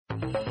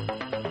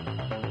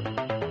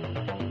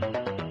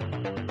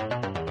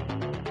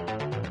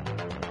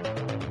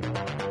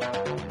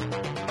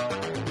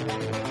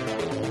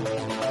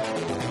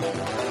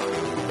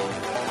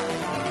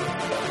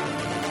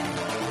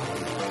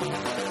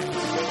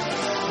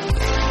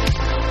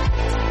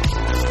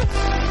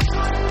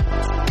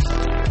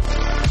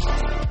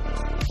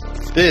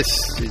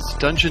This is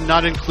Dungeon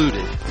Not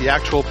Included, the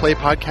actual play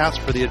podcast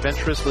for the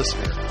adventurous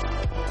listener.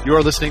 You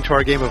are listening to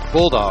our game of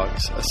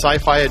Bulldogs, a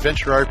sci-fi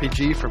adventure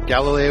RPG from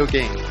Galileo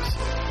Games.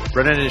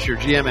 Brennan is your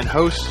GM and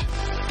host,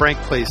 Frank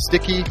plays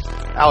Sticky,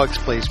 Alex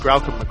plays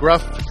Graucom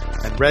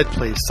McGruff, and Red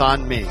plays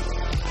San Ming.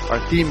 Our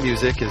theme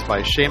music is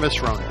by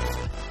Seamus Ronan.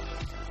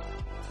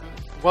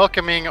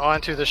 Welcoming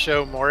onto the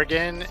show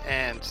Morgan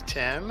and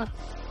Tim.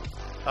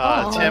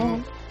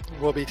 Tim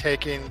will be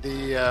taking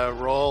the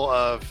role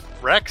of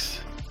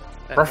Rex,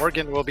 and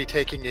Morgan will be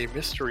taking a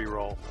mystery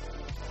role.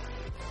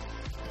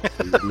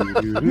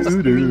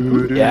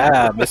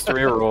 Yeah,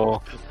 mystery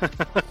role.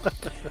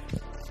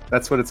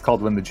 That's what it's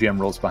called when the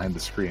GM rolls behind the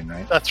screen,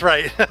 right? That's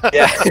right.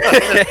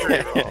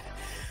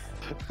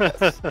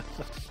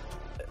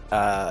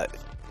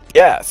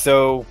 Yeah.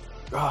 So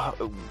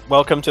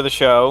welcome to the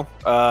show.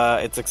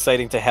 It's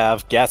exciting to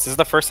have guests. This is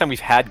the first time we've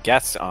had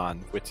guests on,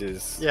 which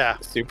is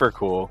super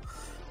cool.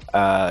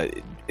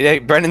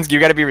 Brendan, you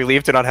got to be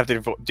relieved to not have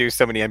to do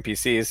so many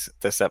NPCs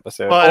this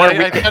episode. Well,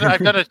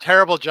 I've done a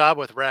terrible job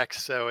with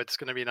Rex, so it's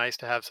going to be nice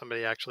to have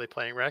somebody actually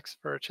playing Rex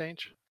for a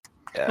change.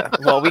 Yeah.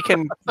 Well, we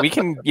can,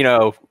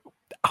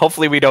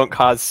 hopefully we don't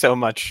cause so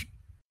much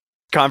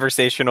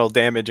conversational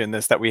damage in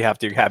this that we have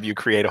to have you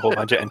create a whole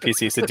bunch of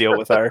NPCs to deal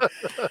with our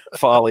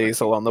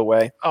follies along the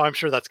way. Oh, I'm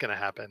sure that's going to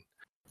happen.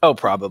 Oh,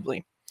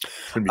 probably.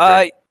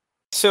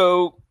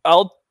 So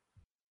I'll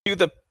do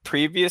the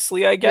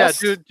previously, I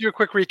guess. Yeah, do a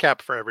quick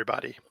recap for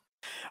everybody.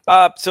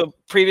 So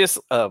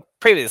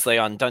previously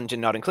on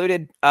Dungeon Not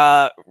Included,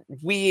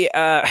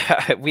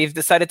 we've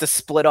decided to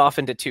split off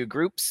into two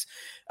groups.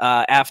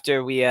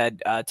 After we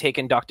had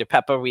taken Dr.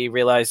 Pepper, we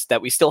realized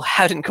that we still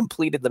hadn't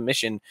completed the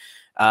mission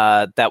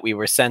that we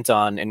were sent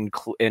on,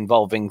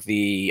 involving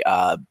the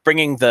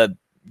bringing the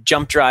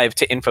jump drive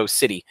to Info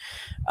City.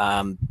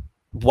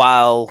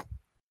 While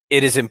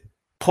it is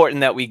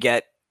important that we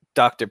get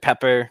Dr.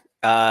 Pepper,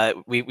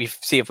 we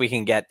see if we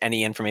can get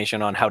any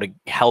information on how to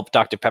help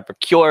Dr. Pepper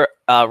cure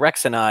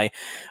Rex and I.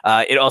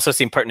 It also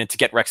seemed pertinent to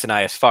get Rex and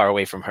I as far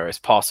away from her as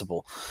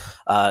possible.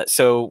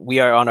 So we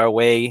are on our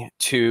way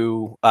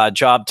to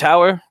Job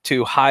Tower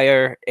to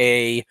hire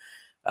a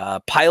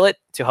pilot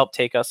to help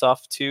take us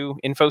off to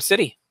Info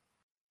City.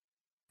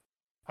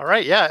 All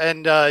right, yeah,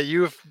 and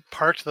you've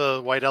parked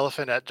the White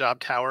Elephant at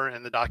Job Tower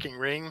in the docking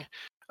ring.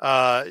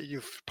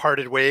 You've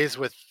parted ways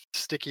with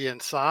Sticky and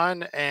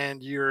San,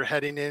 and you're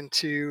heading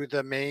into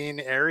the main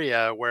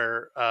area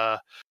where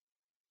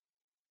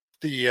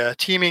the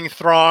teeming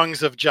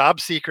throngs of job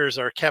seekers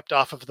are kept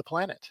off of the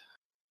planet.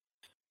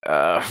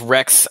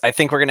 Rex, I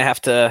think we're gonna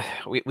have to.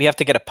 We have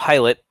to get a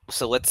pilot.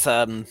 So let's.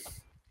 I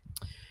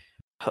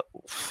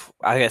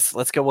guess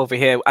let's go over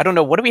here. I don't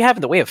know. What do we have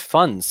in the way of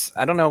funds?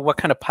 I don't know what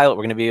kind of pilot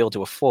we're going to be able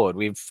to afford.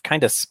 We've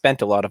kind of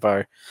spent a lot of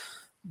our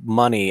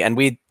money,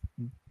 and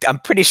I'm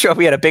pretty sure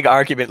we had a big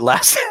argument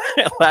last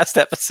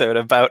episode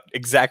about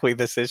exactly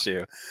this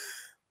issue,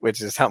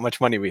 which is how much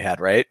money we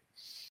had, right?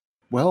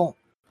 Well,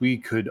 we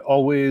could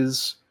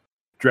always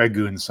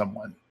dragoon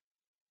someone.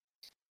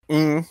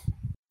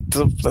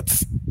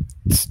 That's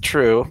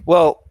true.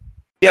 Well,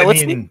 yeah.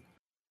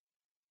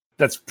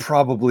 That's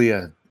probably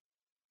a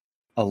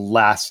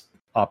last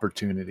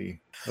opportunity.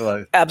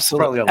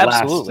 Absolutely,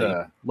 probably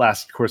a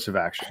last course of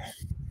action.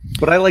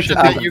 But I like to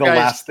think of the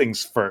last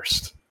things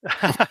first.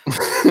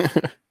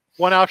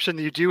 One option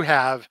you do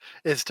have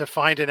is to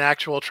find an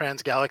actual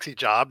transgalaxy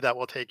job that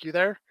will take you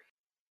there.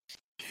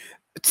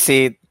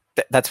 See,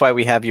 that's why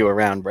we have you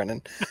around,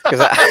 Brennan.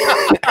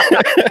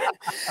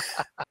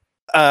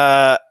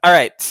 All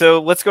right,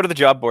 so let's go to the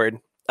job board.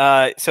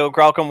 So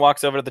Graucom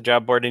walks over to the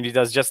job board and he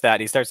does just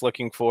that. He starts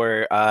looking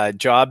for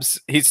jobs.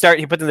 He puts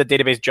in the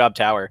database Job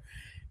Tower.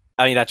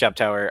 I mean, not Job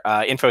Tower,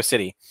 Info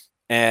City,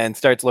 and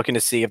starts looking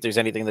to see if there's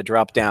anything to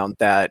drop down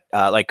that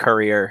like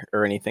courier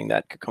or anything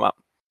that could come up.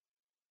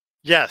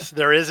 Yes,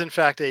 there is in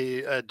fact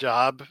a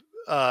job.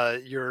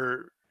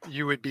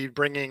 You would be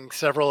bringing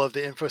several of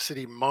the Info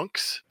City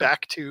monks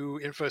back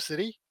to Info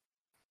City.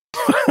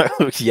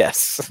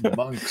 Yes,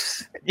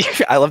 monks.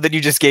 I love that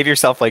you just gave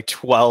yourself like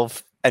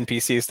 12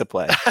 NPCs to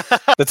play.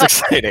 That's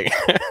exciting.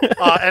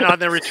 And on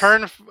the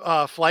return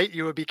flight,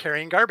 you would be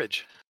carrying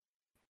garbage.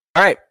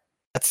 All right,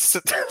 that's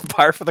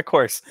par for the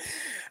course.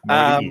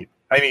 What?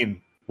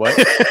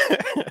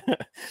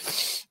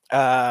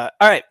 All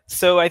right,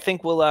 so I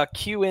think we'll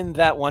cue in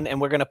that one,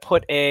 and we're going to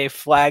put a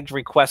flagged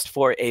request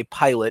for a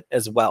pilot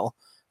as well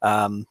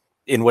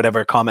in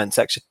whatever comment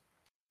section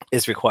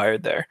is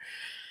required there.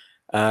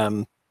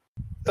 You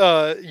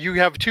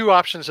have two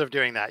options of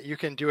doing that. You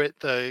can do it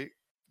the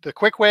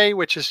quick way,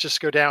 which is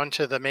just go down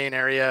to the main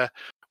area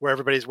where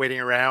everybody's waiting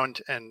around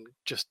and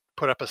just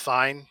put up a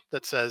sign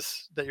that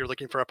says that you're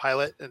looking for a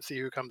pilot and see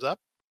who comes up.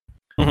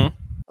 Mm-hmm.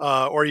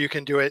 Or you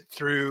can do it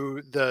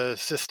through the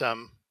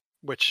system,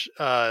 which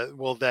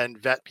will then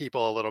vet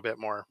people a little bit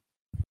more.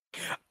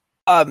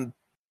 How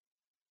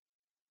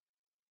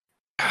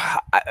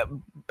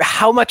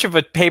much of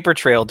a paper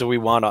trail do we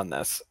want on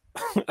this?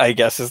 I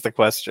guess is the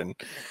question.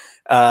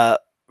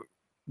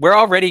 We're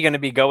already going to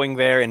be going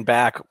there and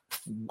back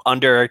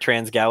under our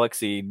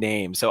Transgalaxy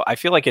name. So I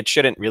feel like it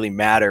shouldn't really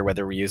matter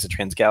whether we use a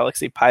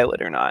Transgalaxy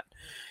pilot or not.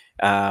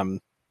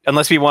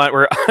 Unless we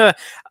want,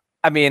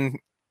 I mean,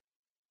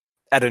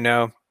 I don't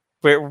know.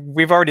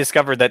 We've already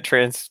discovered that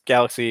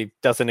Transgalaxy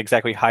doesn't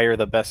exactly hire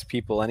the best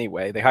people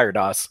anyway. They hired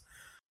us.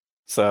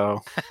 So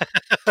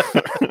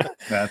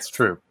that's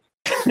true.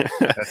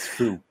 That's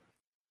true.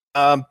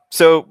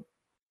 So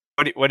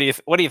what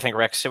do you think,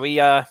 Rex? Should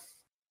we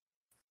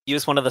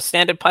use one of the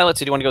standard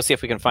pilots, or do you want to go see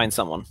if we can find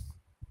someone?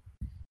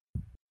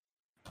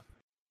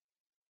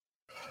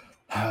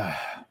 I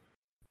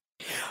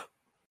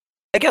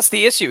guess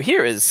the issue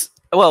here is,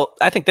 well,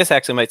 I think this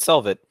actually might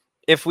solve it.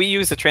 If we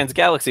use a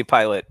Transgalaxy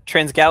pilot,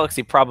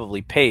 Transgalaxy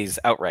probably pays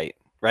outright,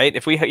 right?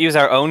 If we use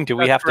our own, do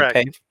we have to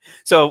pay?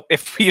 So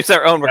if we use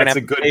our own, we're going to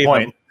have to pay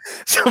them.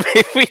 So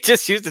maybe we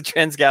just use the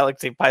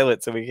Transgalaxy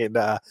pilot so we can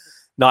not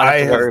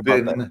have to worry about that. I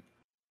have been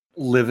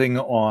living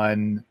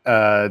on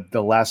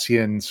the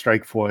Lassian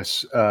Strike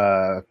Force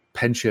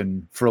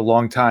pension for a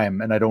long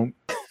time, and I don't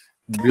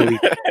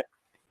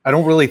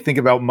really think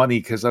about money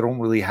because I don't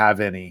really have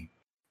any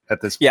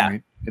at this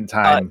point in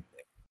time.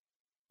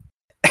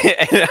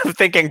 And I'm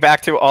thinking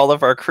back to all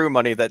of our crew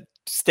money that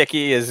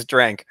Sticky is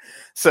drank.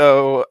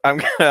 So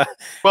I'm gonna.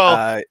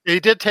 Well,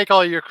 he did take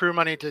all your crew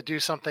money to do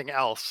something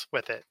else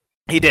with it.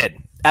 He did,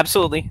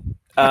 absolutely.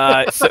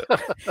 So,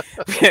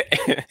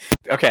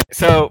 okay,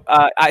 so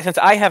since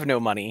I have no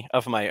money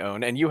of my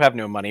own and you have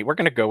no money, we're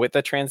going to go with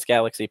the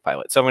Transgalaxy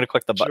pilot. So I'm going to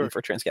click the button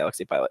for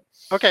Transgalaxy pilot.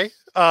 Okay,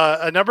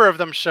 a number of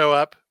them show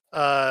up.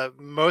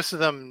 Most of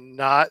them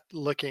not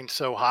looking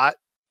so hot.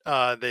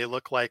 They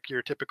look like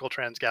your typical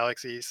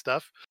Transgalaxy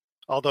stuff.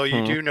 Although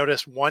you do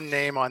notice one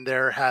name on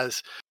there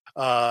has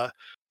about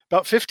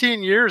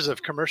 15 years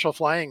of commercial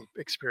flying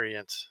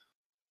experience.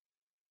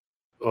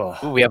 Ooh,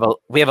 we have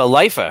a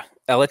lifer.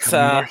 Let's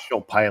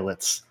commercial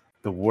pilots,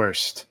 the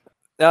worst.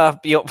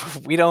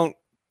 We don't.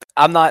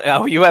 I'm not.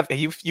 Oh,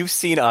 you've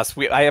seen us.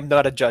 I am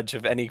not a judge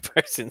of any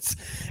person's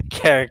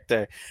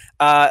character.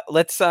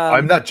 Let's.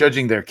 I'm not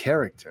judging their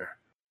character,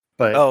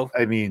 but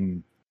I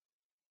mean,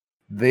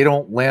 they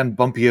don't land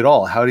bumpy at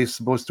all. How are you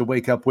supposed to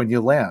wake up when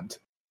you land?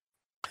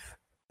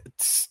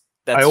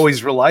 I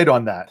always relied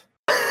on that.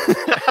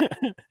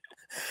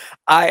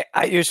 I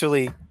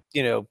usually,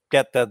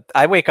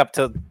 I wake up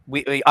to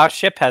our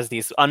ship has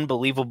these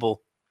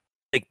unbelievable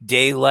like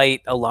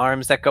daylight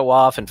alarms that go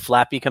off, and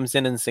Flappy comes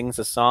in and sings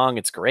a song.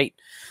 It's great.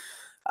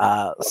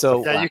 You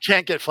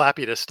can't get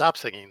Flappy to stop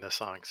singing the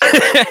songs.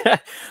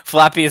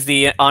 Flappy is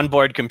the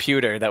onboard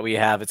computer that we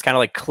have. It's kind of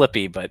like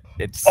Clippy, but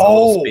it's a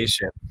little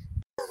spaceship.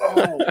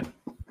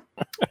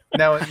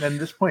 Now, at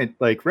this point,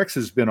 like Rex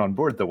has been on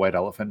board the White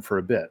Elephant for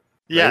a bit.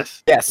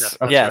 Yes. Right?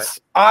 Yes.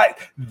 Right.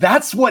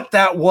 That's what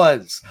that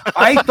was.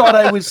 I thought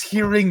I was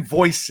hearing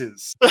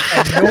voices,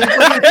 and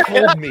nobody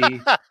told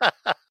me.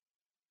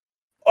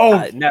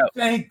 Oh, no.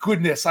 Thank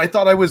goodness. I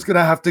thought I was going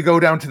to have to go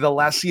down to the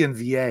Lassian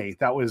VA.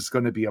 That was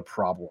going to be a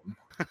problem.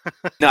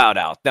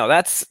 No.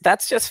 That's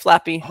just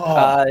Flappy.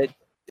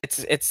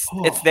 It's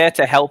there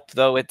to help,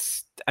 though. It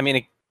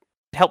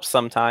helps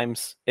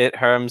sometimes. It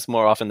harms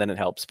more often than it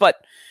helps,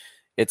 but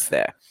it's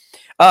there.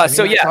 I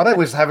thought I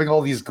was having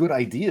all these good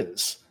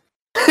ideas.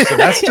 So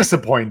that's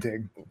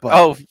disappointing. But...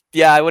 Oh,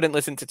 yeah, I wouldn't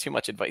listen to too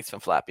much advice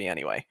from Flappy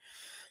anyway.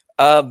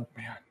 Man,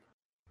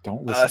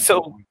 don't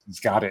listen.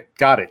 Got it.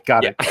 Yeah,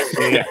 got it.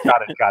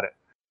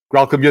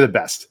 Welcome, you're the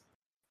best.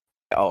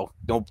 Oh,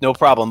 no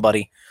problem,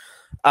 buddy.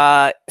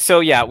 We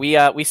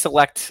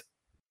select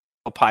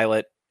a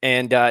pilot,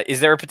 and is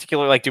there a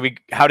particular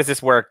how does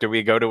this work? Do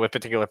we go to a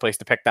particular place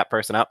to pick that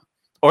person up?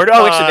 Or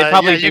actually, they'd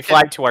probably be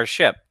flagged to our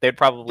ship. They'd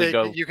probably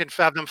go. You can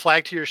have them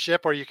flagged to your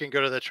ship, or you can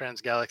go to the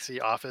Transgalaxy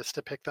office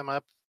to pick them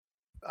up.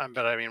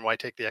 But I mean, why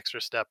take the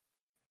extra step?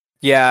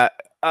 Yeah.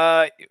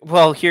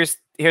 Well, here's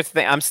the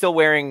thing. I'm still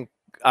wearing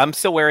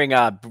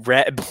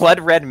blood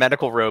red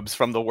medical robes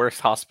from the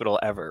worst hospital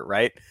ever,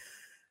 right?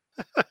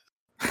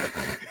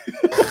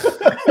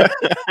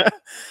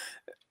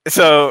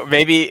 So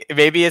maybe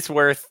it's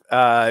worth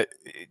setting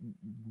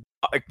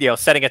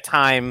a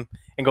time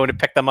and going to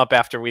pick them up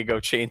after we go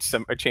change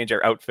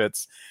our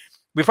outfits.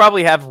 We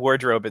probably have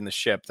wardrobe in the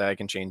ship that I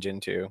can change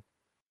into.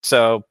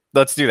 So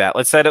let's do that.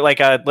 Let's set it like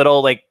a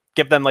little,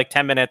 give them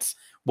 10 minutes.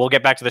 We'll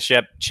get back to the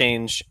ship,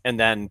 change, and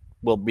then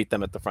we'll meet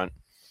them at the front.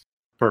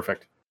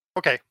 Perfect.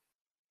 Okay.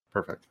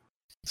 Perfect.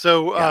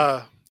 So, we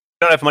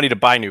don't have money to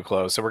buy new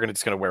clothes, so we're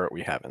just gonna wear what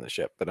we have in the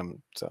ship. But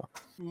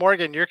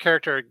Morgan, your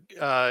character,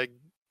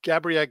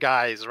 Gabrielle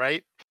Guys,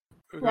 right?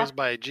 Who goes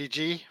by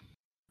GG?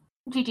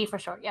 GG for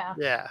short, yeah.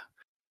 Yeah.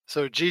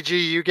 So GG,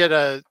 you get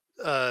a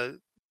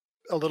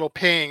little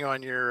ping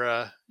on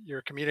your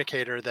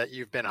communicator that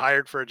you've been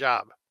hired for a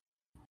job.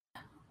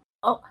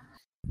 Oh,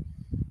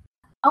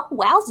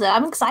 wowza!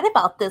 I'm excited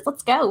about this.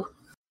 Let's go.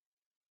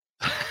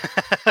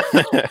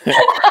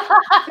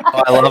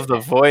 I love the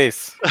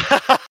voice.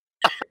 I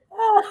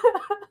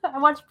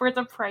watch Birds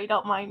of Prey.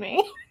 Don't mind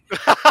me.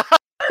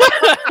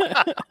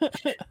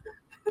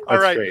 All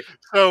right. Great.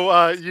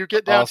 So you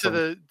get down to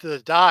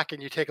the dock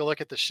and you take a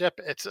look at the ship.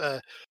 It's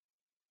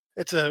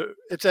it's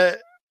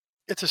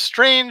a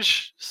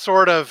strange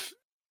sort of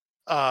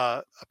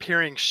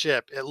appearing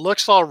ship. It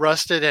looks all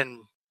rusted and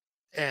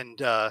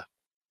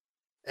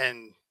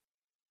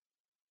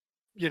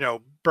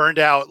burned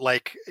out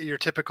like your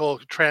typical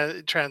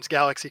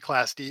Transgalaxy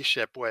Class D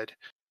ship would.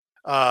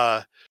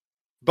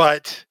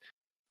 But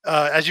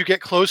as you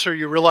get closer,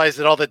 you realize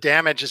that all the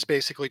damage is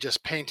basically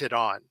just painted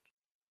on.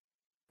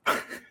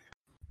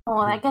 Oh,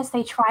 I guess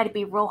they try to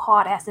be real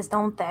hard asses,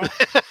 don't they?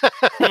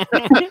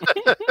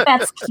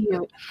 That's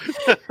cute.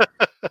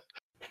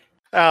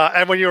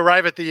 And when you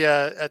arrive at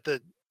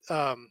the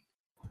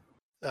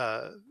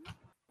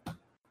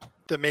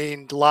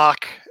main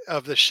lock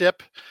of the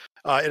ship,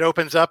 it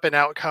opens up and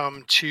out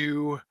come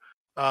two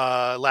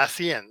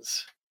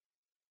Lassians.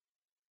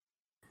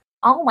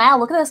 Oh wow!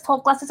 Look at those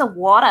 12 glasses of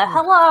water.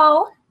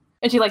 Hello.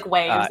 And she like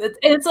waves.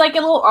 It's like a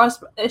little.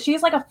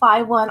 She's like a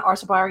 5'1"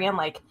 Arsabarian,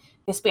 like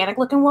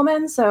Hispanic-looking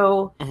woman.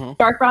 So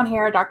dark brown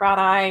hair, dark brown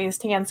eyes,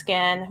 tan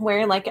skin,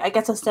 wearing like I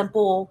guess a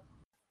simple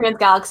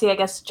Transgalaxy, I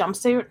guess,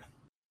 jumpsuit.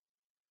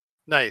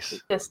 Nice.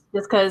 Just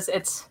because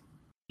it's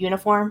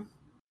uniform.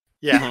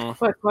 Yeah.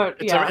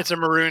 Yeah. It's a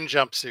maroon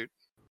jumpsuit.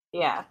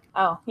 Yeah.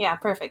 Oh, yeah.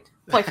 Perfect.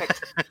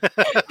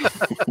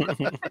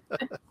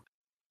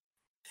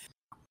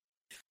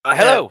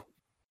 Hello.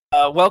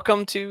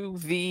 Welcome to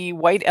the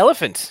White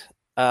Elephant.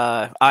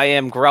 I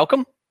am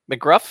Gralcom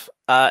McGruff,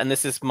 and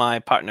this is my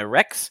partner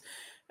Rex.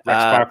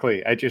 Rex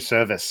Barkley, at your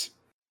service.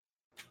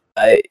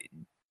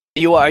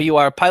 You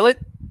are a pilot?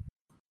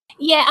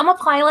 Yeah, I'm a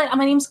pilot.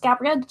 My name's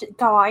Gabrielle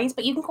Guys,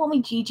 but you can call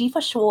me GG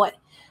for short.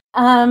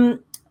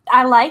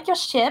 I like your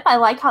ship. I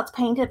like how it's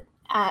painted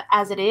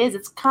as it is.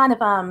 It's kind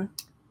of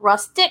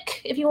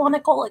rustic, if you want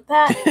to call it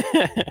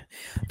that.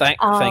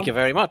 Thank you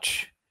very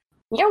much.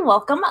 You're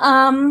welcome.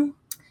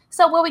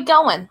 So where we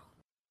going?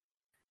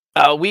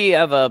 We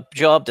have a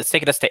job that's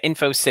taking us to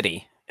Info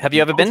City. Have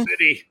you ever been?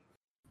 City.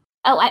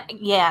 Oh,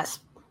 yes.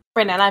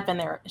 Brendan, I've been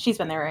there. She's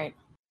been there, right?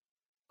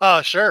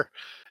 Oh, sure.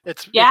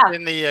 It's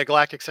in the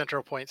Galactic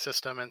Central Point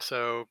system, and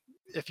so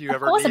if you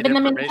ever need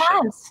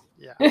information,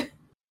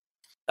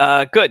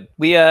 good.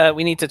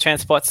 We need to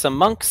transport some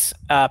monks,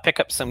 pick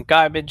up some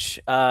garbage,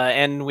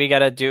 and we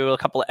gotta do a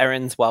couple of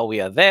errands while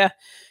we are there.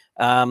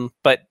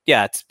 But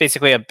yeah, it's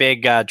basically a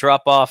big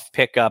drop off,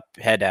 pick up,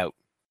 head out.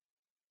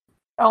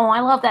 Oh,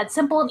 I love that.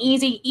 Simple and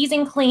easy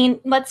and clean.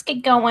 Let's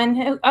get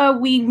going.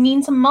 We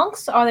need some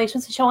monks. Are they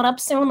supposed to be showing up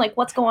soon? Like,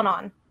 what's going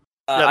on?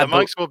 The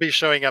monks will be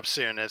showing up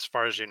soon, as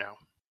far as you know.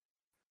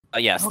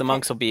 Yes, okay. The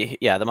monks will be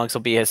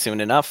here soon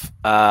enough.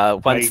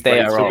 Once they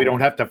are, so we don't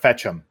have to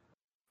fetch them.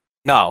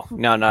 No,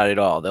 not at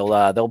all.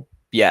 They'll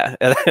yeah.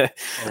 Okay.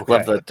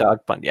 Love the dog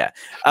pun. Yeah.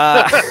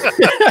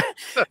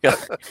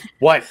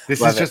 What?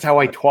 This is just how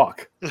I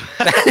talk.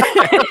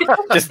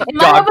 Just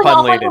dog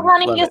pun laden.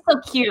 Honey, you're so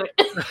cute.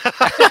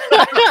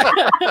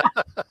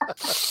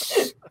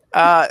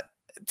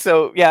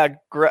 So yeah,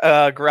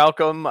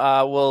 Gralcom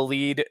will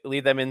lead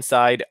them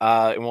inside,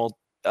 and we'll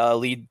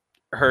lead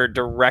her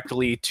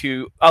directly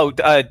to.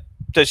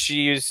 Does she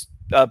use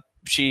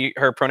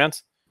her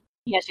pronouns?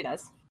 Yeah, she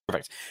does.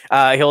 Perfect.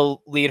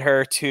 He'll lead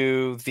her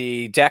to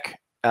the deck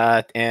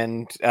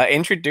and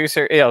introduce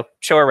her.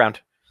 Show her around.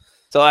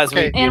 So as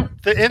the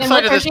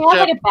inside of this she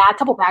has like a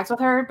couple bags with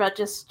her, but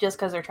just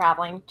because they're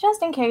traveling,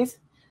 just in case.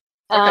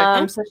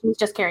 Okay. So she's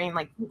just carrying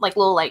like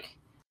little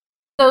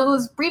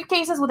those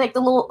briefcases with like the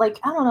little I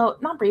don't know,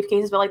 not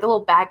briefcases, but like the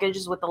little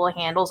baggages with the little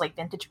handles, like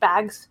vintage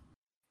bags.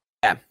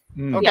 Yeah.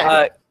 Okay.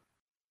 Yeah.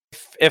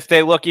 If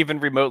they look even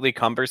remotely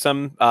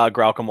cumbersome,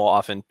 Gralcom will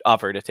often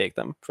offer to take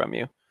them from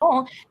you.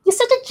 Oh, you're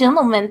such a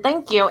gentleman.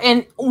 Thank you.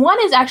 And one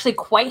is actually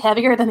quite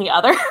heavier than the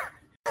other.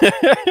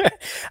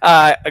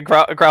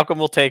 Gralcom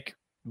will take,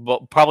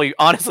 probably,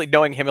 honestly,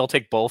 knowing him, he'll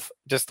take both.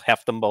 Just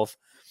heft them both.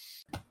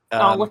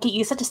 Look at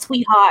you, such a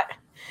sweetheart.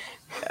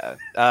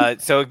 Yeah.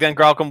 So then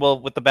Gralcom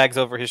will, with the bags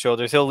over his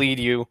shoulders, he'll lead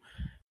you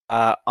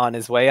on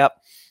his way up.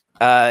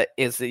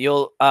 Is that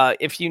you'll,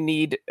 if you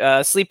need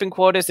sleeping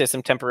quarters, there's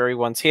some temporary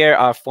ones here.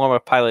 Our former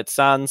pilot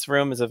San's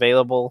room is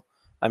available,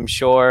 I'm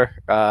sure,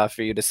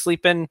 for you to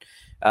sleep in.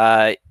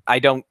 I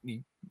don't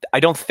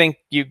think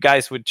you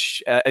guys would.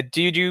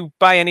 Did you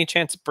by any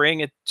chance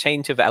bring a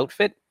change of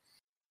outfit?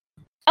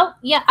 Oh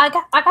yeah, I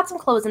got some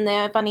clothes in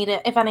there if I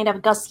need to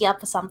gussy up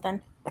for something.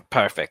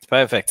 Perfect.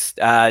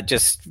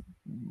 Just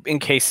in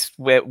case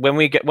when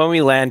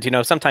we land,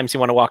 sometimes you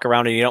want to walk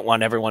around and you don't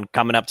want everyone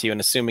coming up to you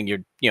and assuming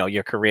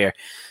your career.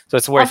 So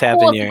it's worth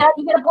having you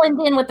gotta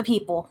blend in with the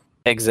people.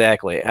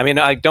 Exactly. I mean,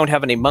 I don't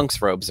have any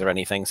monks' robes or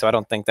anything, so I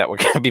don't think that we're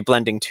going to be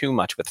blending too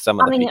much with some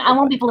of the people. I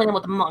won't be blending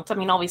with the monks. I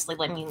mean, obviously,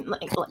 look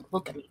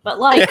at me. But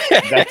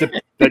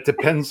that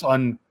depends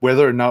on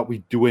whether or not we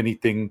do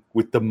anything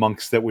with the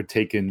monks that were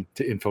taken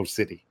to Info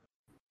City.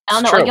 I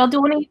don't know. Are y'all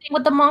doing anything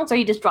with the monks, or are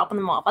you just dropping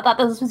them off? I thought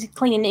this was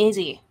clean and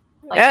easy.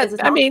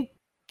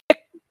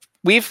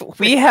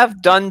 We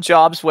have done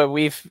jobs where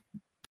we've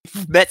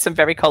met some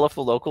very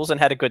colorful locals and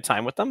had a good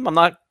time with them. I'm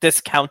not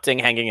discounting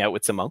hanging out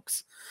with some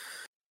monks.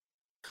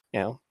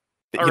 They're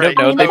very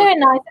nice. They're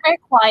very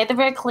quiet. They're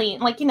very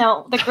clean.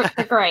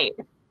 They're great.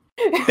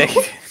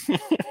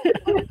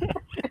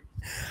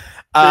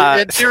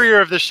 The interior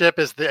of the ship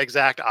is the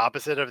exact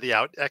opposite of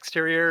the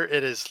exterior.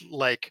 It is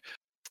like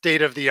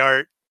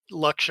state-of-the-art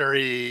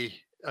luxury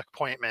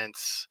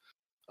appointments.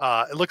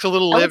 It looks a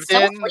little lived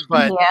in,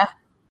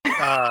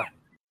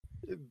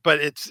 but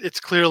it's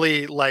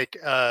clearly like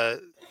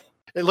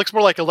it looks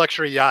more like a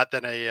luxury yacht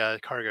than a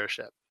cargo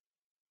ship.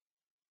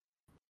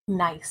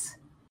 Nice.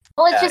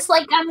 Well, it's just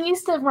like I'm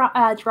used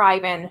to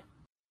driving.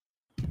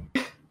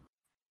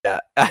 Yeah,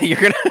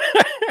 you're gonna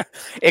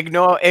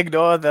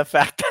ignore the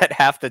fact that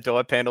half the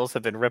door panels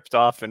have been ripped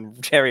off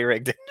and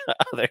jerry-rigged into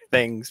other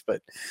things,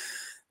 but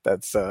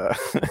that's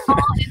it's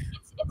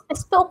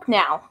bespoke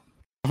now.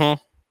 Mm-hmm.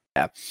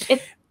 Yeah.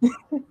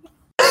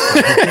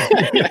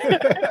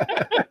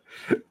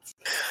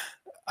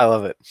 I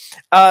love it.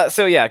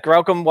 So yeah,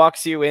 Graucom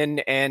walks you in,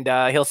 and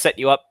he'll set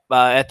you up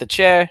at the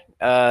chair.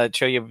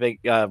 Show you a big,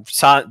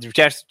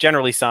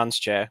 generally San's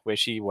chair where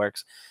she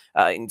works.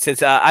 And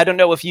says, "I don't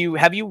know if you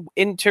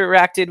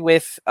interacted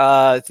with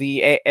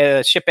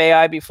the ship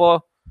AI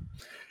before."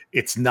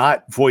 It's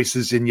not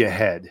voices in your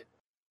head.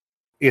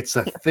 It's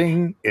a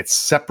thing. It's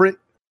separate.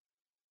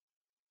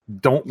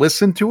 Don't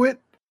listen to it.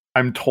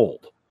 I'm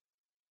told.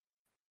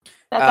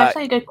 That's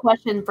actually a good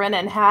question,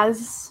 Brennan. Have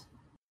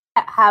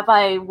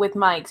I, with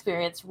my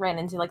experience, ran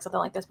into like something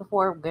like this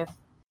before with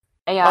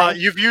AI?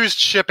 You've used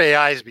ship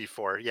AIs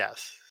before,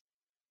 yes.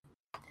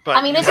 But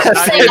I mean, it's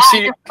just saying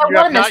you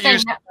have not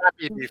used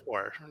Flappy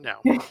before, no.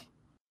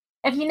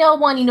 If you know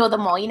one, you know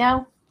them all. You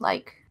know,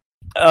 like.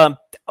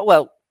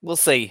 Well, we'll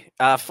see.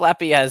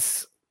 Flappy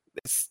has.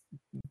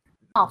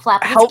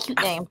 Flappy, that's a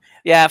cute name.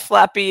 Yeah,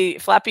 Flappy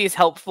is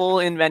helpful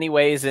in many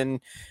ways and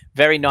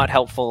very not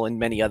helpful in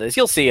many others.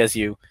 You'll see as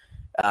you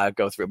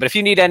go through. But if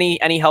you need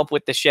any help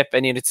with the ship, I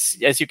mean, it's,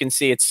 as you can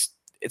see, it's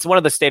one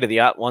of the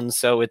state-of-the-art ones,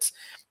 so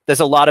there's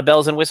a lot of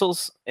bells and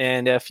whistles,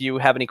 and if you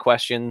have any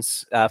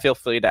questions, feel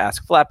free to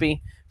ask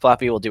Flappy.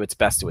 Flappy will do its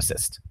best to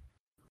assist.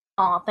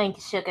 Oh, thank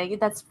you, Sugar.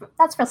 That's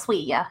real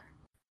sweet, yeah.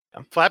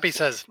 Flappy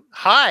says,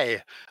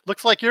 "Hi,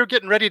 looks like you're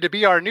getting ready to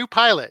be our new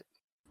pilot."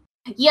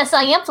 Yes,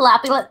 I am,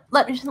 Flappy.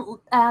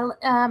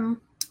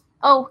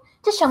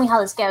 Just show me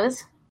how this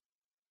goes.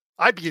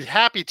 I'd be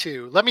happy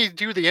to. Let me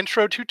do the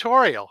intro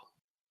tutorial.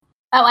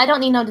 Oh, I don't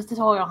need no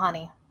tutorial,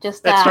 honey.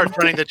 Just let's start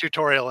running the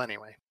tutorial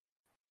anyway.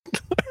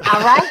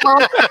 All right.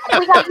 Well,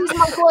 we got to use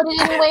my quota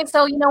anyway,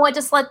 so you know what?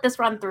 Just let this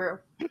run through.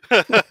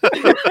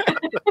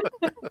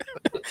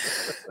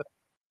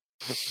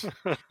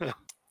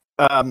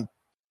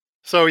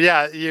 So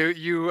yeah,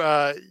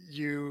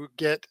 you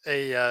get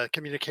a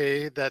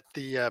communique that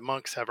the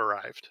monks have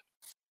arrived.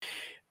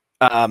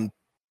 I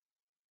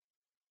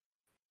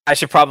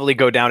should probably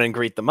go down and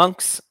greet the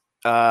monks.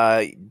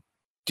 Either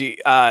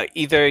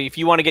if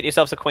you want to get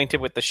yourselves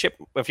acquainted with the ship,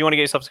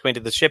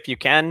 you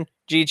can.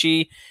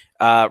 Gigi,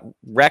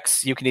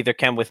 Rex, you can either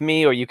come with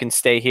me or you can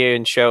stay here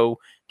and show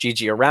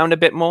Gigi around a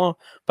bit more.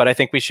 But I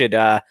think we should.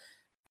 I'm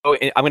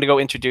going to go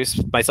introduce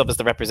myself as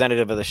the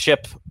representative of the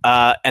ship,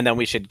 and then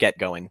we should get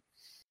going.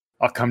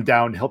 I'll come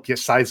down and help you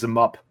size them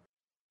up.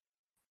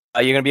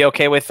 Are you going to be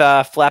okay with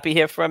Flappy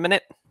here for a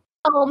minute?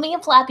 Oh, me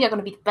and Flappy are going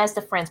to be the best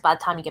of friends by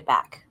the time you get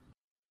back.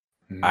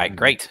 All right,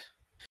 great.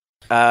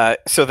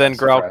 So then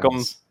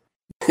Graucom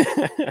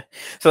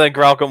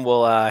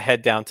will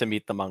head down to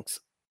meet the monks.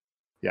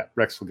 Yeah,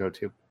 Rex will go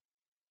too.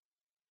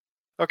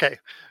 Okay,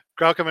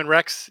 Graucom and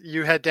Rex,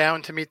 you head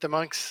down to meet the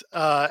monks.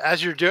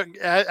 After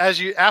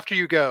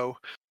you go,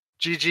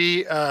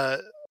 Gigi, are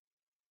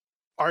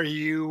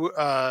you?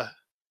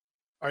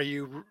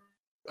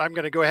 I'm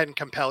going to go ahead and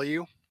compel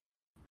you.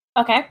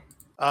 Okay.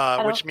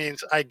 Which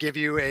means I give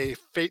you a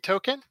fate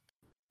token.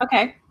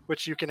 Okay.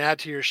 Which you can add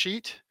to your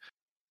sheet.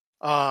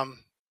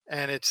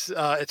 And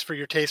it's for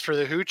your taste for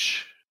the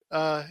hooch.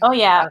 Oh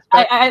yeah,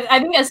 I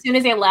think as soon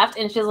as they left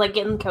and she's like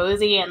getting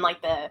cozy and like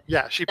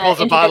she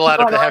pulls a bottle out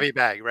of the heavy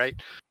bag, right?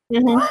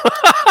 Mm-hmm.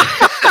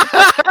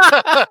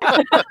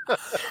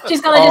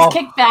 She's gonna just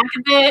kick back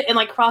a bit and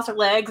like cross her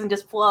legs and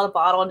just pull out a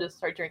bottle and just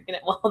start drinking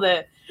it while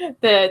the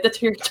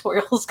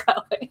tutorial's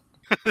going.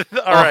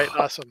 All right,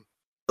 awesome.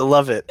 I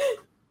love it.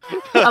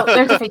 Oh,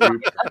 there's a fate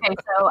token. Okay,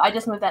 so I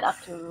just moved that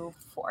up to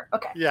 4.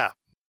 Okay. Yeah,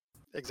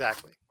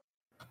 exactly.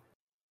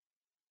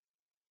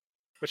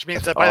 Which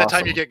means that by the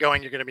time you get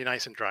going, you're going to be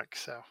nice and drunk.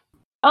 So.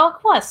 Oh, of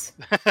course.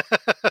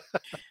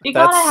 You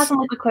gotta have some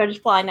liquid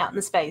courage flying out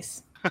in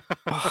space.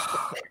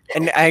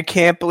 And I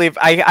can't believe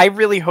I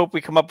really hope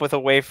we come up with a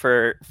way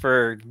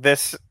for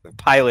this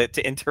pilot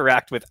to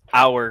interact with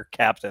our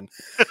captain.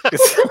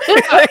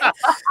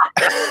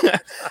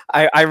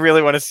 I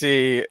really want to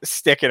see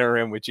Stick in a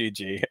room with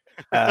Gigi.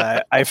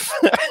 I've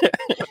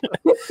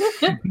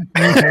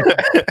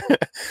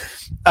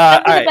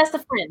right. Best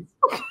of friends.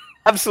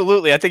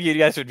 Absolutely, I think you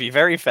guys would be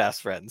very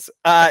fast friends.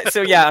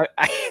 So yeah,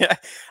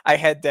 I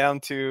head down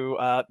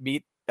to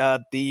meet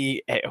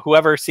the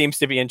whoever seems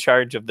to be in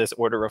charge of this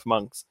order of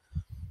monks.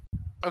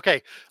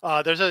 Okay,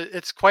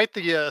 it's quite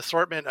the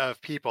assortment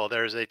of people.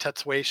 There's a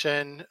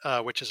Tetsuation,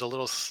 which is a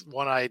little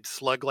one-eyed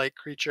slug-like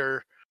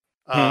creature.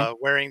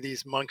 wearing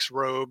these monk's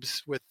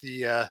robes with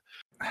the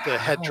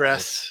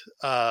headdress,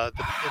 the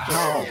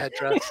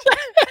headdress.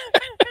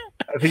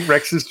 I think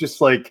Rex is just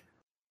like,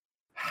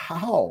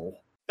 how?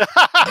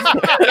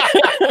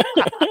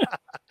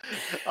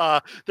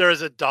 There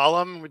is a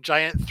Dahlum,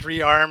 giant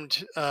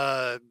 3-armed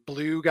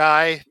blue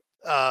guy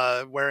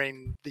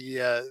wearing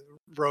the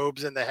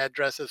robes and the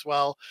headdress as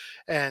well,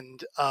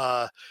 and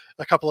a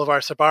couple of our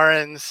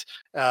Sabarans,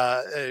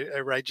 a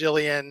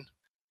Rigelian.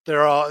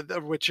 They're all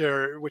which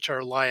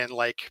are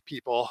lion-like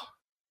people.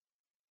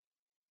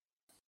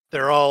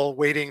 They're all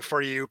waiting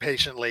for you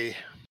patiently.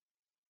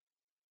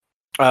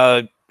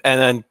 And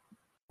then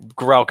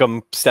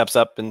Graucom steps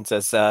up and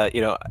says,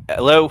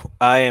 hello,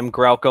 I am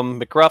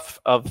Graucom McGruff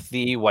of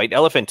the White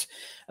Elephant.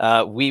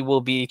 We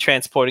will be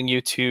transporting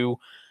you to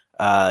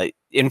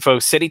Info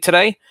City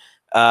today.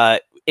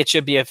 It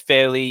should be a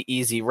fairly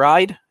easy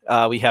ride.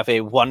 We have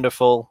a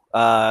wonderful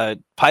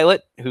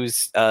pilot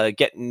who's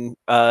getting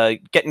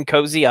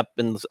cozy up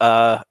in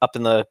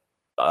the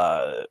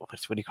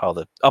what do you call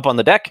it? Up on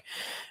the deck,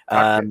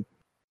 the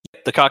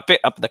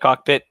cockpit. Up in the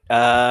cockpit.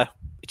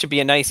 It should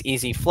be a nice,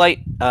 easy flight.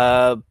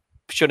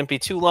 Shouldn't be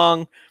too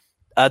long.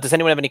 Does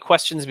anyone have any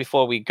questions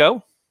before we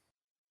go?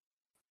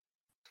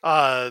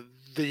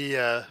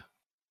 The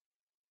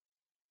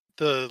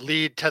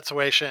lead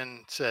Tetsuation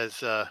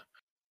says,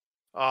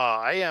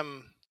 I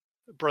am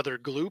Brother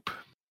Gloop.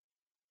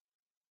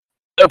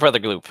 Oh, Brother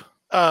Gloop.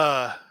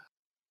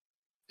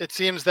 It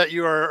seems that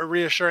you are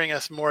reassuring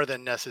us more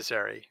than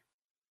necessary.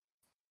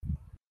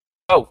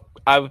 Oh,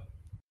 I'm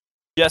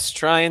just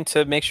trying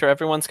to make sure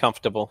everyone's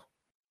comfortable.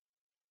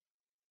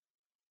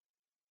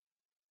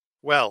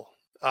 Well,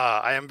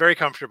 I am very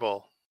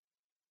comfortable.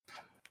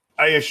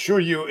 I assure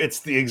you, it's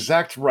the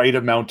exact right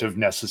amount of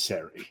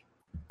necessary.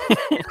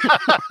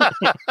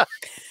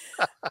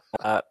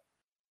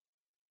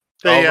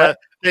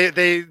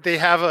 They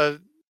have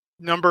a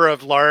number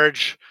of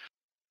large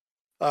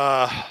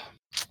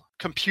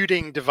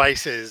computing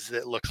devices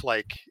that looks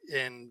like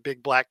in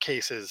big black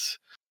cases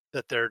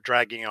that they're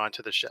dragging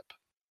onto the ship.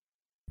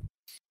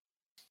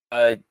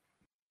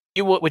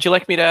 Would you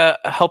like me to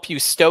help you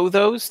stow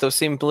those? Those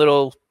seem a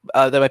little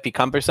that might be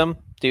cumbersome.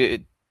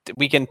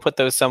 We can put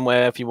those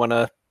somewhere if you want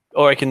to,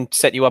 or I can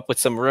set you up with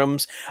some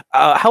rooms.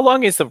 How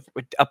long is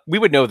we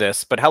would know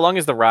this, but how long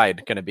is the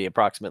ride going to be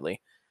approximately?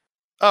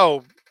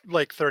 Oh,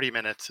 like 30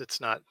 minutes. It's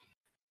not.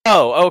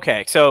 Oh,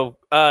 okay. So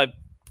while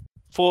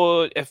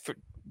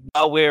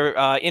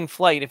we're in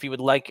flight, if you would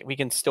like, we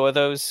can store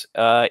those.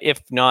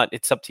 If not,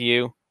 it's up to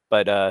you.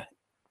 But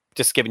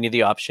just giving you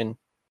the option.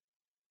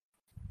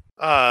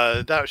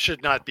 That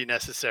should not be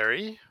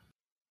necessary.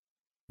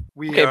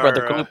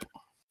 Brother Gloop.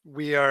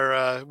 We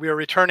are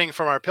returning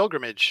from our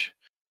pilgrimage,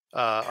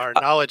 our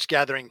knowledge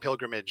gathering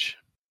pilgrimage.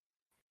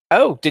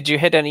 Oh, did you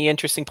hit any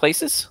interesting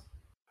places?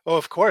 Oh,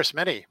 of course,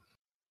 many.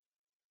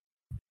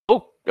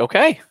 Oh,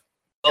 okay.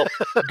 Well,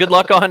 good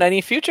luck on any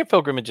future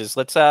pilgrimages.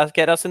 Let's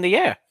get us in the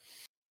air.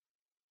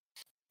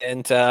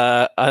 And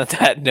on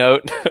that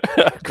note,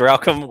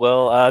 Graucom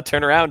will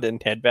turn around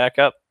and head back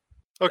up.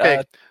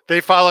 Okay,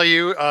 they follow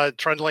you,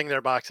 trundling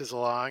their boxes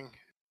along.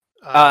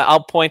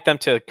 I'll point them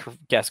to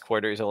guest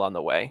quarters along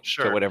the way.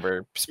 Sure. To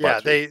whatever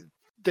spot. Yeah,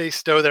 they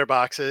stow their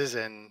boxes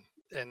and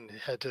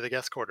head to the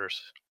guest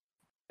quarters.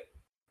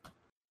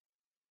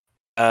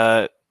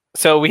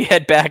 So we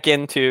head back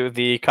into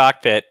the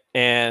cockpit,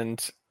 and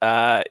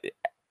as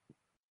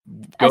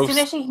soon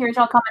as she hears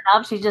y'all coming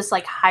up, she just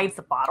like hides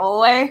the bottle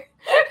away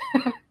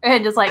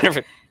and just like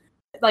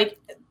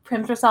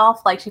prims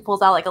herself. Like she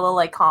pulls out like a little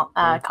like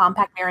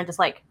compact mirror and just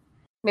like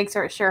makes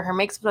sure her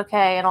makeup's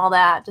okay and all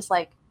that. Just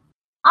like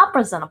I'm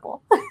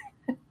presentable.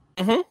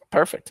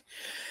 Perfect.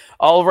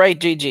 All right,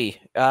 Gigi.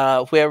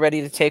 We're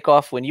ready to take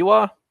off when you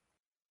are.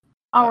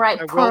 All right,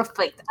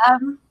 perfect.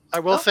 I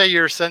will say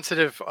your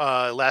sensitive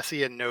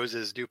Lassian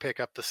noses do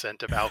pick up the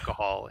scent of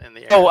alcohol in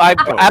the air. Oh,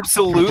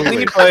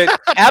 absolutely,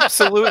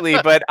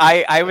 but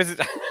I was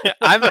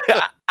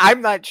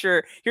I'm not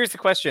sure. Here's the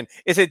question: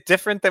 is it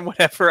different than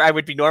whatever I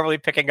would be normally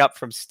picking up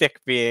from Stick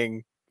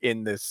being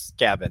in this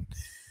cabin?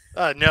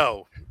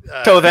 No.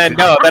 So then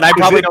I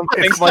probably don't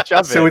think much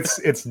of it. So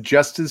it's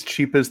just as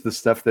cheap as the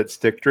stuff that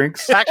Stick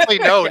drinks. Actually,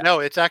 no,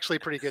 it's actually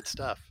pretty good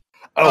stuff.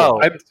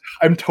 Oh.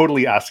 I'm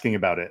totally asking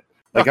about it.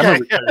 Like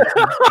okay.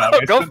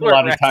 I spent a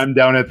lot of time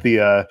down at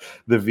the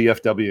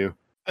VFW.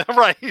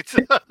 Right.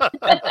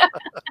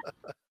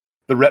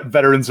 The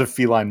veterans of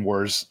feline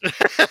wars.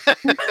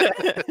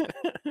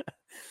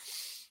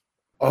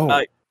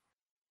 Oh.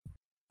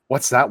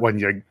 What's that one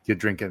you're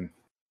drinking?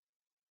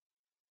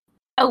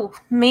 Oh,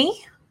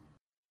 me?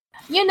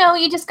 You know,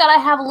 you just gotta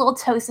have a little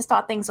toast to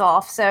start things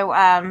off. So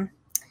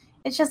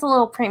it's just a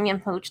little premium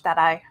hooch that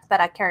I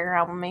carry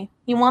around with me.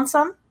 You want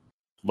some?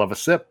 Love a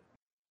sip.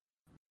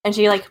 And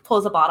she like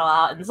pulls the bottle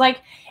out and it's like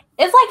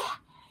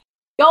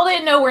y'all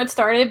didn't know where it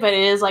started, but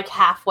it is like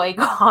halfway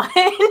gone.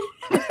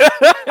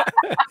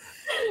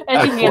 And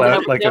I pull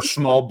out like a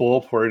small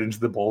bowl, pour it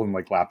into the bowl, and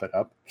like lap it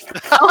up.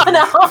 Oh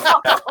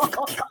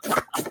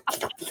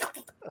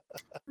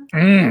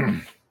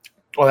no!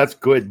 Well, that's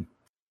good.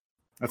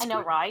 That's I know,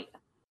 good. right?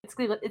 It's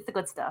good. It's the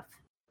good stuff.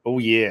 Oh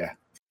yeah.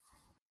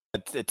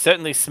 It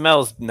certainly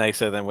smells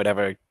nicer than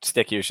whatever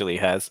Stick usually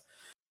has.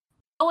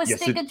 Oh, is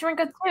Stick a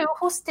drinker too?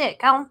 Who's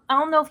Stick? I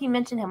don't know if you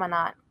mentioned him or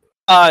not.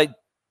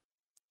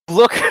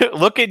 Look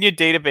in your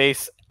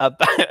database.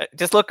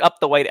 Just look up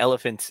the white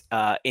elephant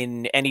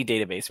in any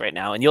database right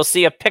now, and you'll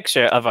see a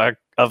picture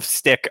of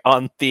Stick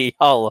on the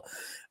hull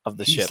of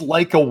the ship. He's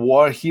like a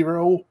war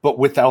hero, but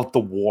without the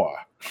war.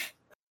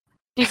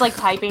 He's like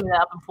typing it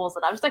up and pulls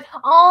it up. He's like,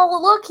 "Oh,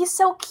 look, he's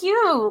so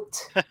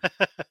cute."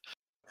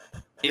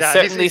 He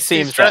certainly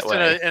seems he's dressed that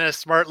way. in a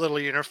smart little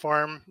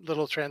uniform,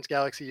 little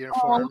Transgalaxy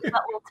uniform. Oh,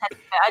 that little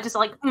teddy bear. I just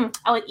like,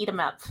 I would eat him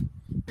up.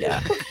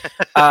 Yeah.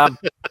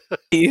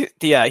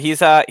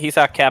 He's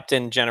our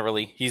captain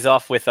generally. He's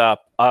off with our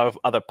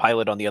other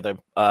pilot on the other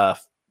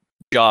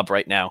job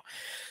right now.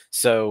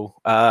 So,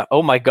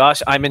 oh my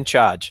gosh, I'm in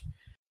charge.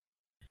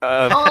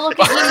 Oh, look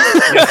at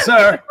you. Yes,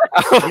 sir.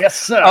 Yes,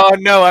 sir. Oh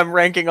no, I'm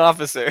ranking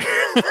officer.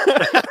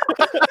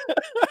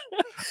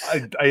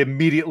 I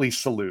immediately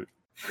salute.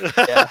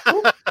 Yeah.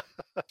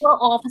 Well,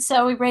 officer,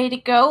 are we ready to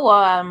go?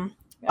 Are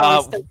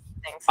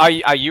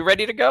you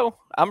ready to go?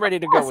 I'm ready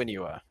to go when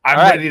you are. I'm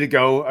ready to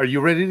go. Are you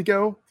ready to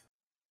go?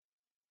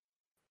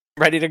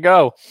 Ready to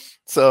go.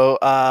 So,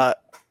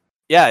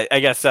 yeah, I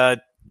guess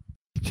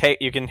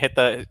you can hit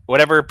the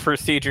whatever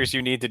procedures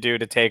you need to do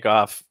to take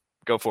off.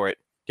 Go for it.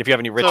 If you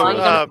have any rituals.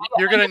 So,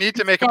 you're going to need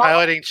to make a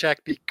piloting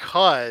check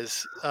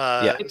because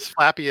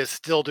Flappy is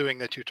still doing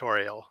the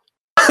tutorial.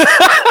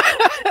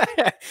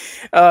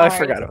 I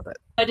forgot about that.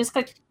 I just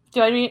click.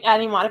 Do I need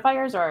any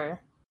modifiers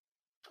or?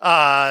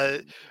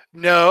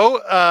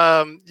 No.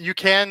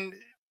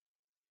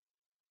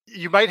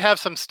 You might have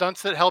some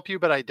stunts that help you,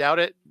 but I doubt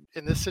it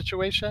in this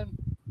situation.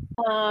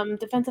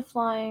 Defensive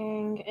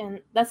flying, and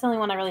that's the only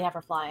one I really have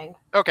for flying.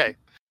 Okay.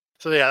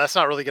 So yeah, that's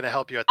not really going to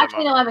help you at the moment.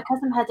 Actually, no, I have a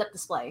custom heads-up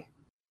display.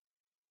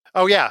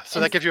 Oh yeah, so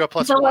that gives you a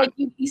 +1. So like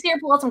you see her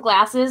pull out some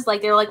glasses,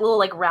 like they're like little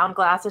like round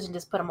glasses, and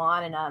just put them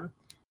on, and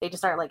they just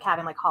start like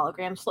having like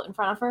holograms float in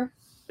front of her.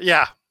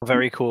 Yeah.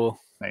 Very cool.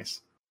 Nice.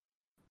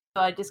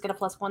 So I just get a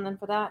 +1 then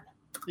for that.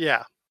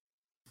 Yeah.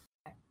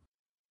 Okay.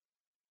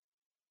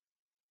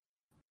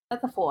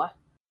 That's a 4.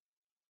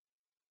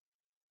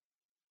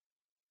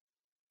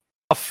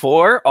 A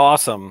 4?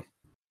 Awesome.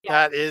 Yeah.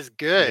 That is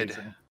good.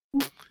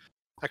 Amazing.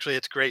 Actually,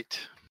 it's great.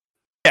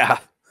 Yeah.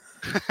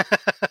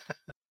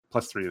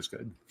 +3 is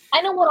good.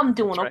 I know what I'm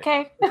doing, That's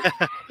okay?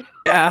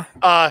 Yeah.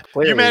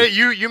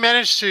 You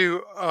managed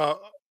to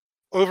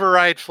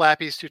override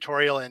Flappy's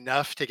tutorial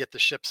enough to get the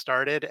ship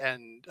started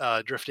and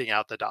drifting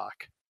out the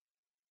dock.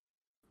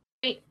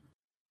 Great.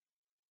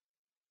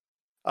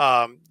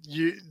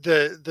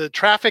 The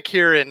traffic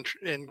here in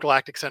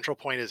Galactic Central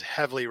Point is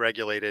heavily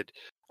regulated.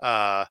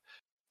 They're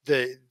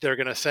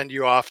going to send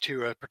you off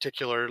to a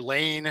particular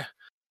lane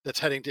that's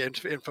heading to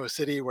Info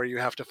City where you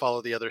have to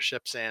follow the other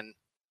ships in,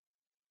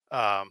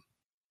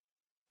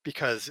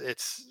 because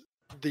it's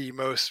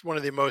one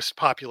of the most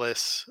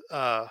populous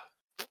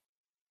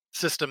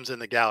systems in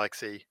the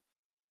galaxy.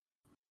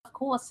 Of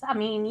course. I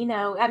mean, you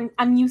know,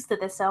 I'm used to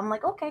this, so I'm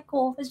like, okay,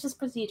 cool. It's just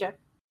procedure.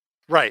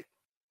 Right.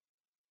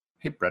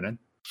 Hey, Brennan.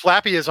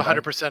 Flappy is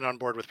 100% on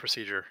board with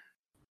procedure.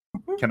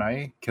 Can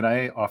I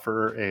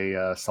offer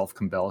a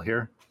self-compel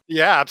here?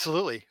 Yeah,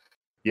 absolutely.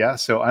 Yeah,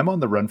 so I'm on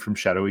the run from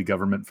shadowy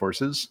government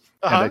forces,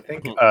 and I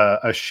think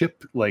a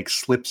ship like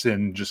slips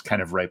in just kind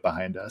of right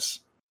behind us.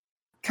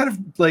 Kind of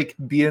like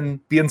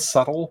being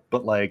subtle,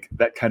 but like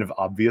that kind of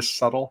obvious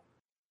subtle.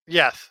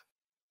 Yes.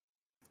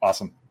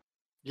 Awesome.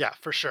 Yeah,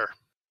 for sure.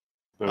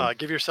 Boom.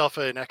 Give yourself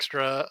an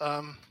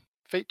extra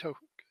fate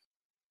token.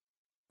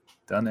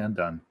 Done and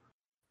done.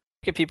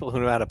 Look at people who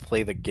know how to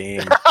play the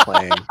game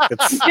playing.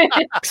 It's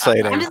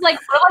exciting. I'm just like,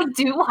 what do I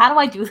do? How do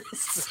I do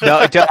this?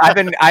 No,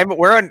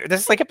 we're on.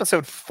 This is like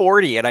episode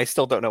 40, and I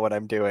still don't know what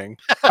I'm doing.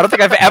 I don't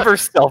think I've ever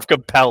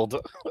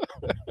self-compelled.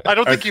 I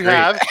don't think you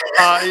have.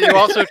 You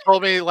also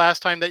told me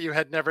last time that you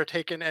had never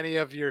taken any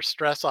of your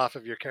stress off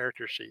of your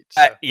character sheet.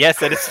 So. Yes,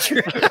 that is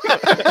true.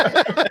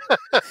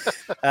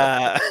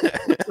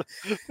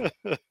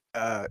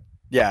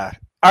 Yeah.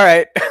 All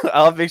right.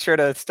 I'll make sure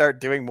to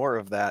start doing more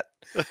of that.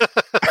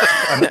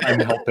 I'm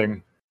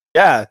helping.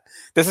 Yeah,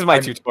 this is my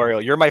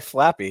tutorial. You're my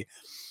Flappy.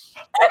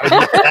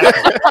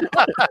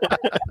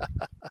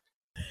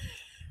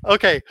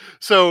 Okay,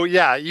 so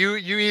yeah, you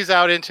ease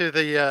out into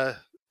the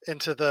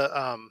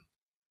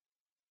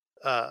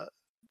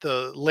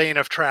lane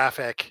of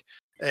traffic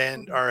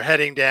and are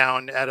heading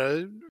down at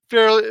a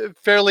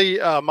fairly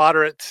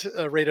moderate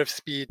rate of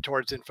speed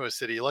towards Info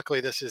City.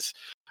 Luckily, this is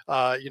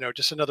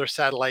just another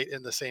satellite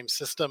in the same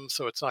system,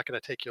 so it's not going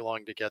to take you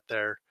long to get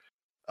there.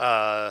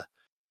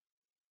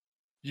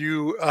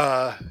 You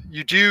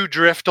do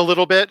drift a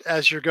little bit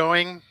as you're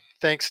going,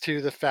 thanks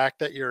to the fact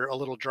that you're a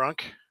little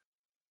drunk.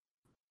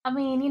 I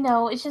mean,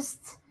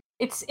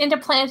 it's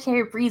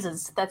interplanetary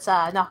breezes that's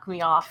knocking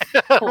me off.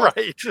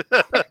 Right.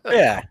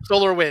 Yeah.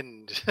 Solar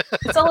wind.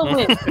 Solar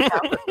wind.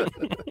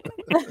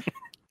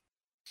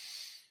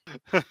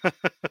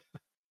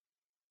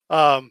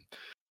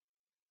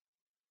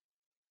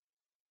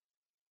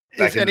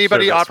 Is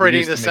anybody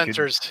operating the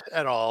sensors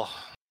at all?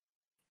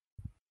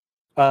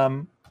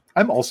 I'm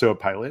also a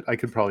pilot. I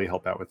could probably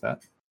help out with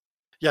that.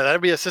 Yeah,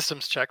 that'd be a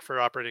systems check for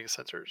operating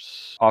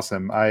sensors.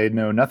 Awesome. I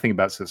know nothing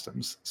about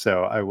systems,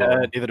 so I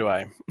will. Neither do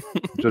I.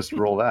 Just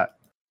roll that.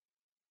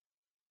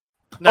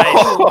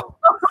 Nice.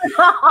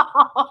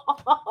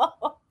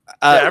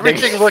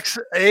 Everything looks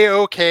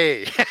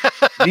a-okay.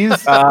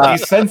 These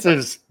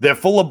sensors, they're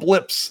full of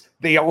blips.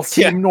 They all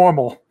seem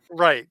normal.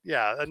 Right.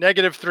 Yeah. A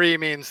 -3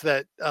 means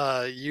that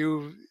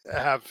you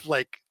have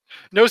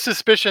no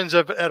suspicions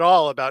at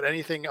all about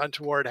anything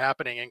untoward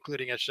happening,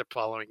 including a ship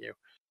following you.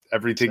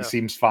 Everything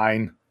seems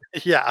fine.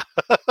 Yeah.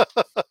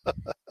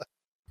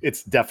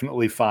 It's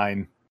definitely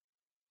fine.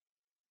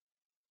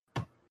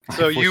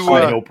 So you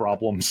no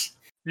problems.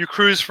 You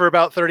cruise for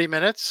about 30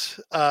 minutes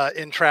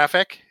in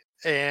traffic,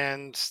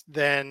 and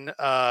then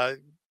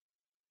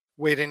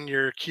wait in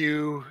your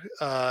queue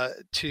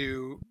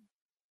to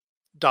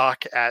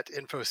dock at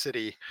Info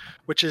City,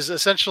 which is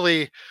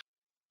essentially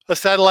a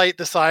satellite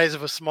the size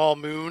of a small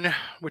moon,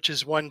 which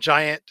is one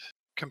giant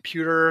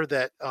computer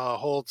that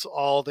holds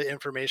all the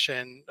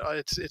information.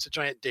 It's a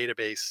giant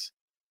database,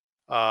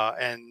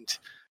 and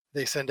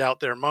they send out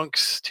their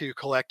monks to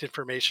collect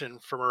information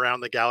from around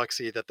the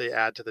galaxy that they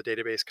add to the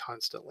database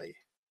constantly.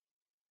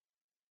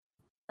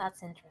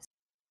 That's interesting.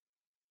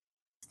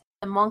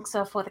 The monks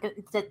are for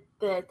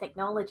the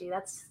technology.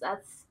 That's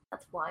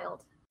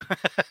wild.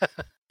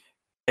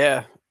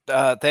 Yeah,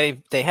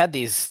 they had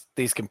these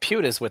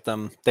computers with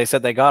them. They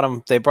said they got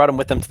them. They brought them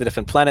with them to the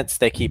different planets.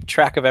 They keep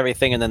track of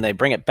everything, and then they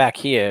bring it back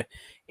here,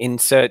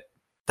 insert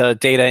the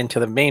data into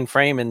the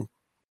mainframe, and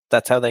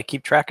that's how they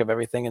keep track of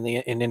everything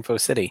in Info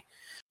City.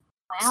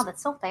 Wow,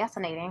 that's so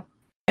fascinating.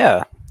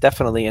 Yeah,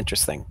 definitely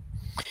interesting.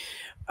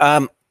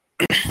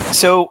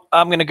 So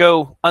I'm gonna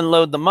go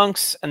unload the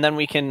monks, and then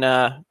we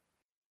can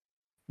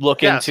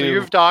look into. So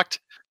you've docked.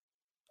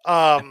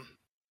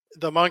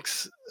 The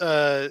monks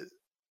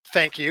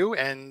thank you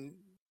and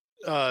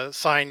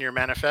sign your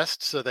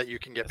manifest so that you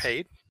can get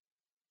paid.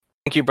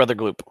 Thank you, Brother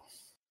Gloop.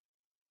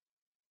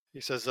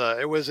 He says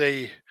it was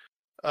a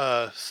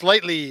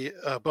slightly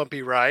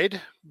bumpy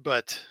ride,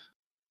 but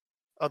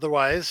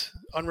otherwise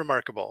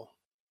unremarkable.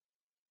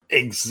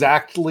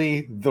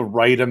 Exactly the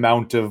right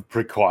amount of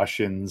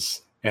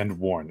precautions and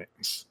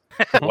warnings.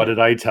 What did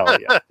I tell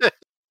you?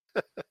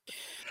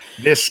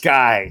 This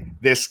guy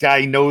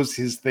knows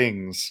his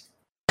things.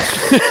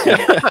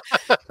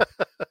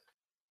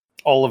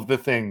 All of the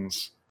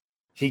things.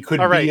 He could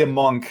be a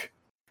monk.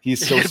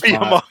 He's so smart. Be a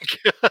monk.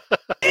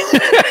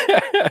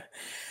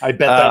 I bet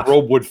that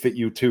robe would fit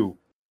you too.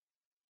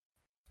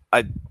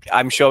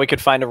 I'm sure we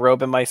could find a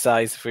robe in my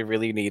size if we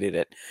really needed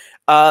it.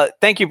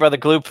 Thank you, Brother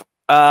Gloop.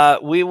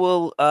 We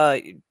will,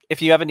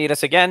 if you ever need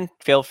us again,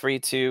 feel free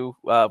to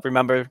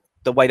remember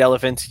the White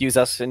Elephant. Use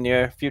us in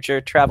your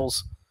future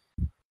travels.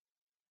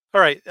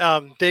 All right.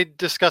 They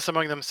discuss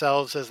among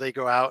themselves as they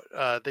go out.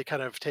 They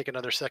kind of take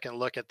another second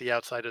look at the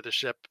outside of the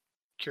ship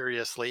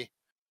curiously.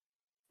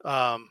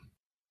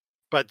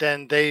 But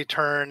then they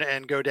turn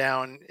and go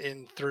down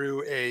in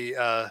through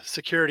a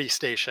security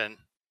station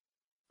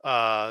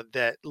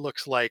that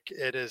looks like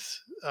it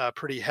is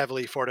pretty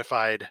heavily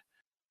fortified.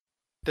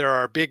 There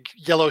are big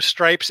yellow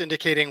stripes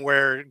indicating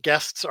where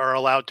guests are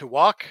allowed to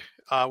walk,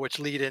 which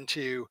lead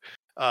into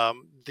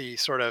the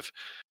sort of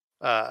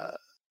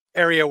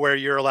area where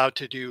you're allowed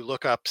to do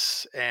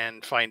lookups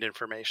and find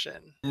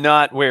information.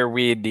 Not where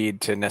we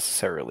need to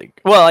necessarily.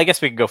 Well, I guess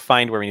we can go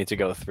find where we need to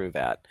go through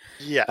that.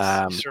 Yes.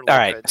 All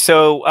right. Could.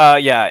 So,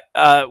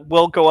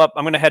 we'll go up.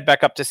 I'm going to head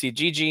back up to see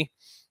Gigi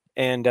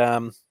and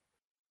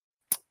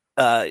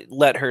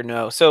let her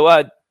know.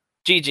 So,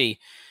 Gigi,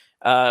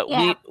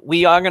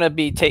 we are going to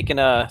be taking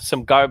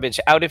some garbage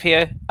out of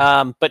here,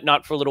 but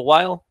not for a little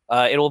while.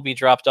 It will be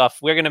dropped off.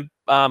 We're going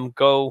to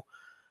go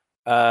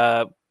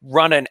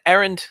run an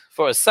errand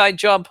for a side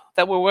job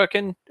that we're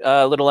working,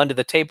 a little under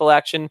the table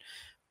action.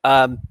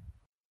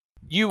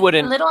 You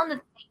wouldn't. A little on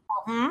the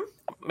table.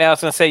 I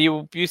was going to say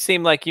you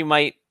seem like you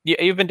might.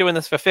 You've been doing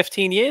this for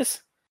 15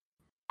 years.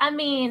 I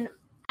mean,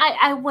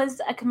 I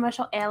was a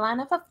commercial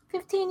airliner for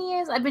 15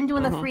 years. I've been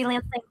doing the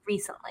freelance thing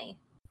recently.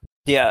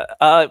 Yeah.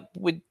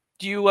 Would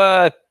you?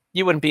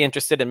 You wouldn't be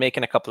interested in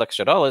making a couple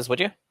extra dollars, would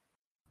you?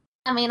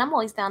 I mean, I'm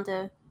always down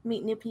to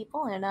meet new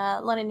people and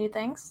learning new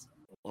things.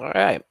 All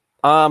right.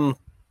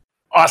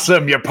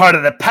 Awesome, you're part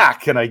of the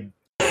pack, and I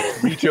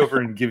reach over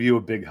and give you a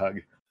big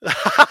hug.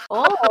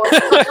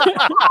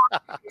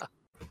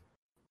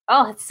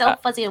 Oh, it's so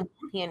fuzzy and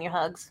warm in your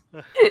hugs.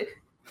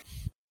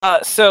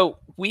 So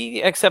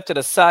we accepted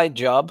a side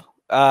job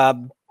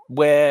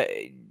where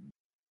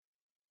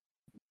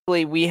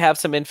we have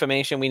some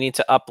information we need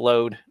to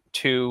upload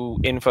to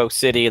Info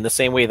City in the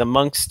same way the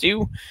monks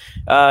do.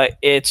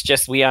 It's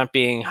just we aren't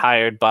being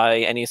hired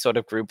by any sort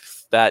of group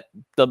that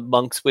the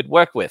monks would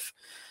work with.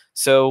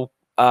 So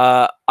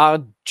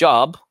our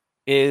job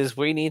is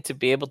we need to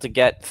be able to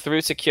get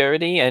through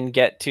security and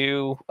get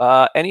to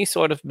any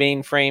sort of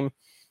mainframe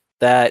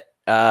that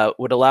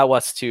would allow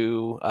us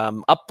to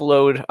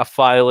upload a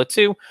file or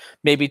two,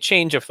 maybe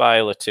change a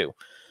file or two.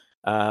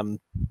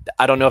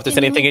 I don't know if there's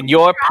anything in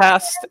your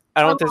past.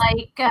 I don't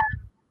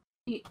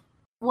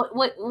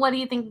what do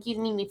you think you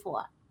need me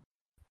for?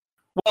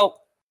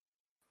 Well,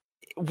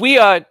 we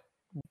are,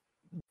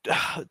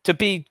 to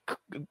be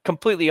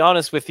completely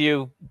honest with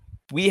you,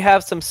 we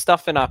have some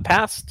stuff in our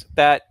past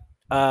that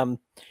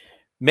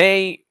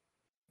may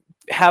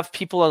have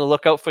people on the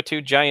lookout for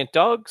 2 giant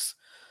dogs.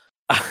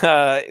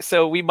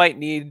 So we might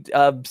need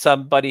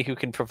somebody who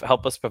can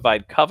help us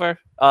provide cover,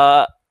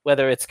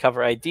 whether it's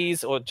cover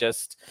IDs or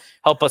just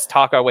help us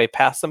talk our way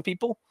past some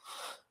people.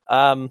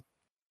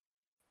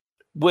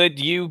 Would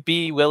you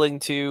be willing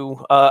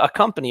to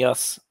accompany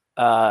us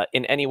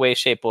in any way,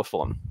 shape, or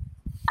form?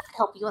 I can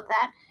help you with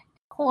that.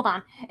 Hold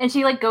on. And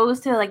she goes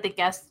to the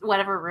guest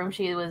whatever room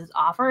she was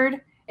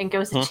offered and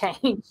goes to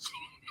change.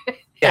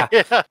 Yeah.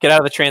 Get out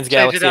of the Trans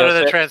Galaxy. Change it out of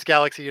the Trans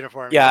Galaxy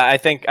uniform. Yeah, I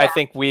think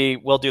we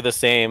will do the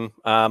same.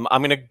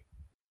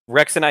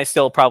 Rex and I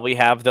still probably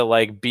have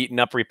the beaten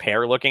up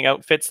repair looking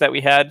outfits that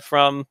we had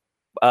from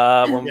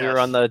when we were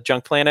on the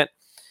junk planet.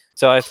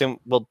 So I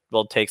think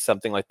we'll take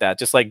something like that.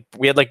 Just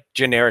we had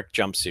generic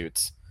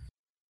jumpsuits.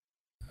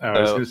 I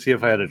was going to see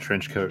if I had a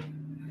trench coat.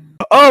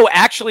 Oh,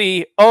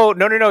 actually,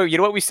 no. You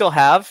know what we still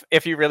have,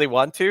 if you really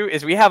want to,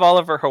 is we have all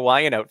of our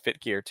Hawaiian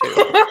outfit gear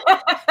too,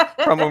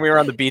 from when we were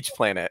on the beach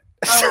planet.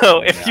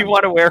 So if you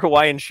want to wear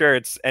Hawaiian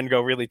shirts and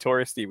go really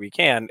touristy, we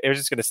can. It was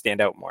just going to stand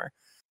out more.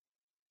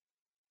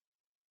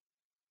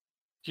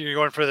 You're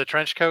going for the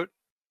trench coat?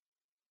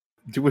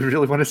 Do we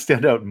really want to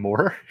stand out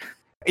more?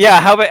 Yeah.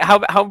 How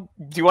do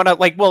you want to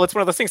well, it's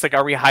one of those things.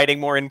 Are we hiding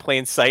more in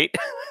plain sight?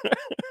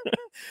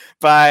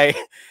 By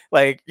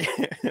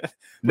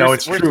no,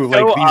 it's true.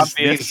 So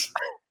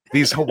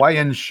these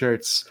Hawaiian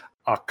shirts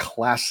are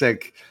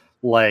classic,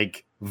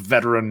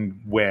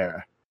 veteran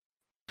wear.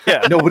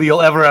 Yeah, nobody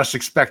will ever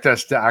expect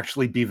us to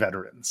actually be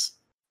veterans.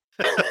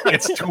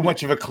 It's too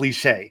much of a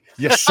cliche.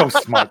 You're so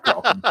smart,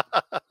 Dalton.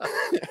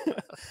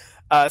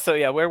 So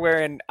yeah, we're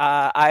wearing.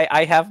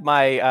 I have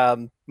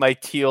my my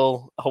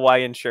teal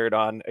Hawaiian shirt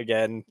on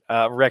again.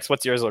 Rex,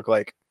 what's yours look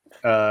like?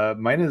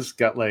 Mine has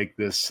got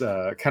this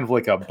kind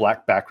of a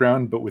black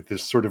background, but with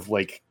this sort of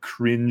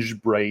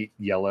cringe bright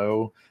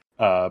yellow.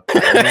 Love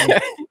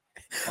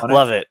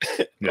it.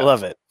 Yeah.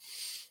 Love it.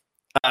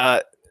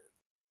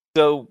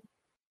 So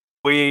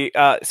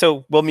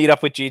we'll meet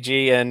up with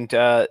Gigi and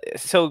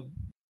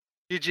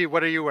Gigi,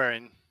 what are you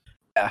wearing?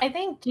 I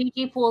think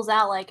Gigi pulls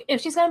out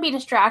if she's gonna be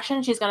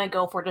distraction, she's gonna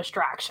go for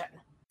distraction.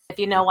 If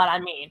you know what I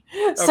mean.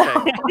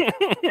 Okay.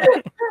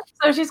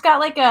 So she's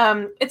got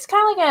it's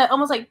kind of a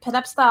almost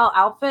pinup style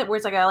outfit where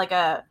it's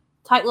a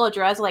tight little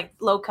dress,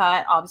 low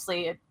cut.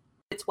 Obviously, it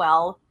fits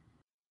well,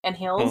 and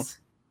heels.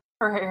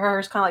 Her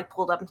hair's kind of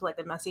pulled up into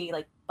the messy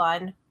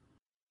bun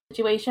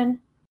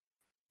situation.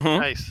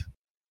 Nice.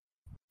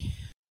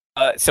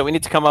 So we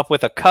need to come up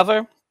with a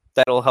cover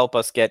that'll help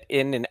us get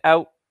in and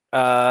out.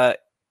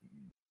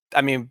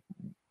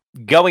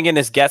 Going in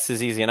as guests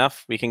is easy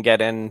enough. We can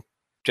get in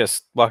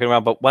just walking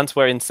around, but once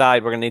we're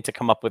inside, we're going to need to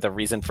come up with a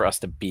reason for us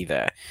to be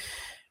there.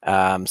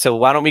 So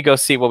why don't we go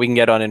see what we can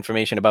get on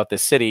information about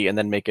this city and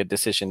then make a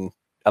decision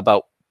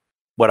about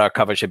what our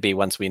cover should be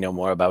once we know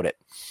more about it.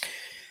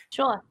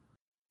 Sure.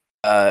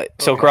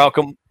 So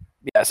Graukin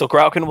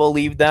will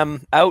leave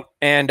them out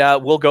and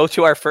we'll go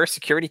to our first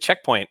security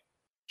checkpoint.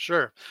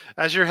 Sure.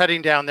 As you're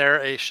heading down there,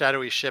 a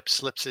shadowy ship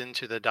slips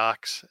into the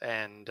docks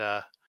and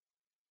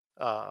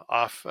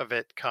off of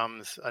it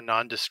comes a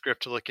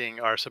nondescript looking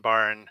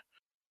Arsabaran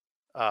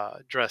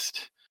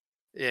dressed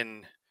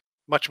in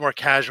much more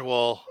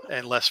casual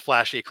and less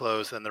flashy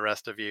clothes than the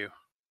rest of you.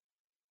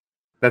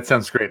 That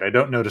sounds great. I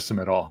don't notice him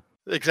at all.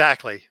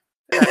 Exactly.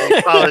 And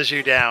he follows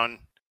you down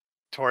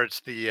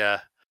towards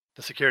the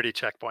security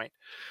checkpoint.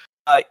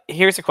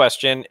 Here's a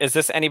question. Is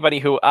this anybody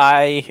who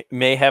I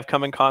may have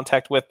come in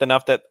contact with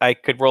enough that I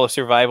could roll a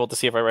survival to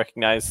see if I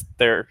recognize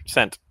their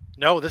scent?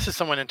 No, this is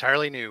someone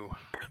entirely new.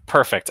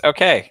 Perfect.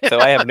 Okay. So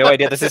I have no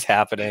idea this is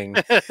happening.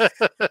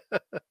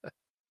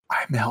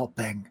 I'm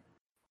helping.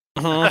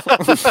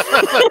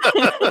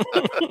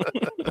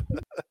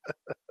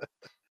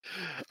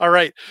 All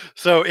right.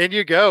 So in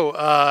you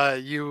go.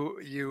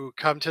 You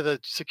come to the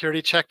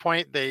security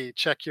checkpoint. They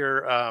check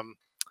your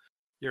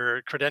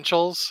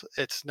credentials.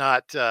 It's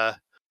not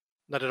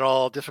at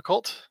all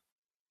difficult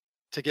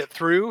to get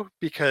through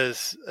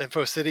because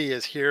Info City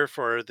is here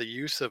for the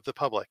use of the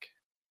public.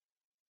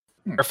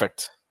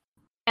 Perfect.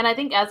 And I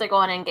think as they're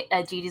going in,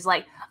 Gigi's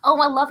like,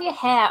 "Oh, I love your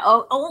hair.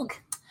 Oh,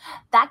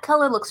 that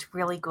color looks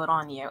really good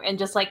on you," and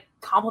just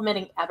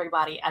complimenting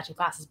everybody as she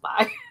passes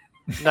by.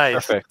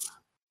 Nice. Perfect.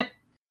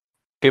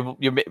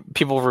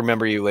 People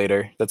remember you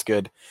later. That's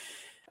good.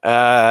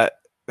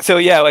 So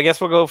yeah, I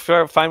guess we'll go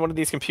find one of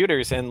these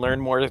computers and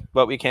learn more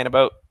what we can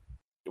about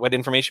what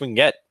information we can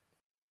get.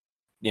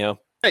 Go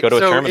to a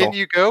terminal. In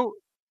you go.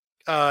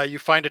 You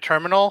find a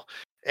terminal,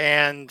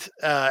 and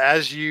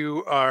as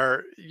you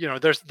are,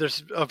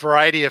 there's a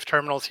variety of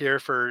terminals here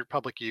for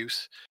public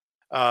use.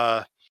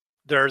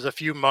 There's a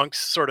few monks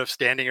sort of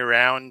standing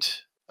around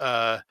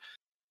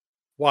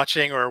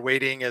watching or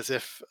waiting as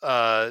if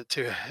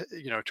to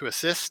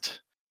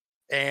assist.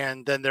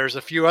 And then there's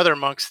a few other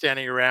monks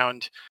standing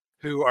around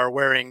who are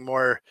wearing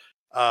more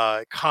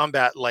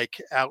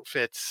combat-like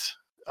outfits,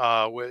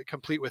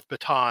 complete with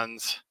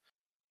batons,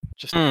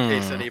 just in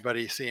case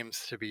anybody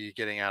seems to be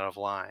getting out of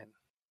line.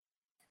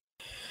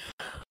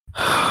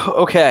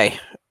 Okay.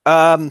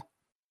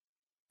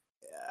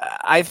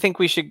 I think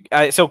we should.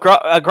 So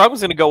Grog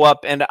was going to go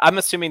up, and I'm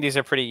assuming these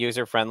are pretty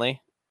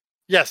user-friendly.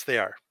 Yes, they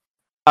are.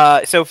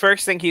 So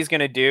first thing he's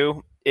going to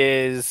do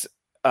is,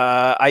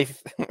 I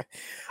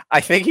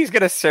think he's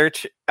going to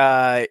search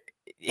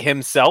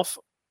himself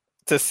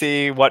to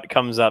see what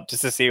comes up,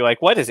 just to see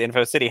like what does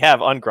Info City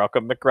have on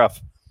Grockum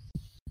McGruff.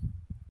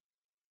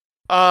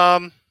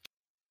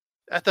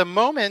 At the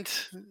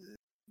moment,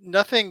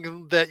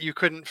 nothing that you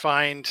couldn't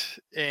find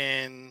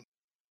in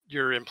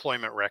your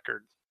employment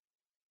record.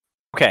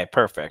 Okay,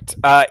 perfect.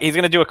 He's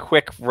going to do a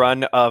quick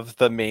run of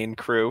the main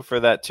crew for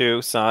that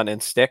too, San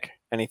and Stick.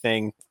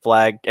 Anything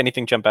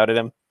jump out at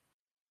him?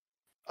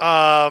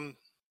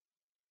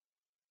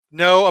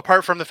 No,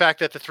 apart from the fact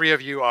that the three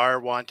of you are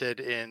wanted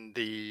in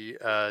the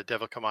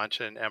Devil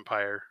Comanche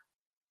Empire.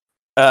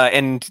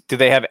 And do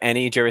they have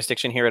any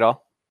jurisdiction here at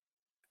all?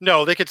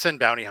 No, they could send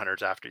bounty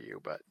hunters after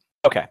you, but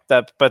okay,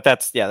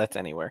 that's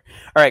anywhere.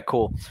 All right,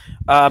 cool.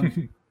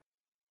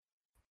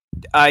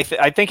 I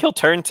think he'll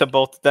turn to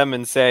both of them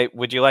and say,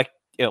 "Would you like,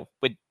 do you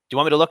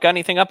want me to look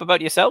anything up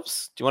about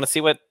yourselves? Do you want to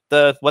see what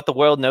the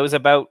world knows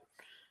about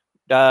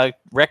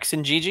Rex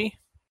and Gigi?"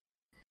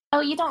 Oh,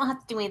 you don't have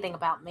to do anything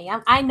about me.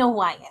 I know who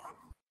I am.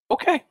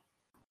 Okay. What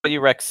about you,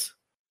 Rex?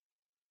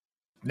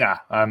 Nah,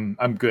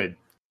 I'm good.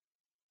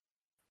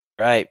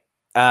 Right.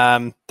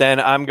 Then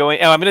I'm going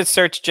to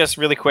search just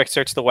really quick,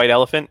 search the White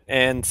Elephant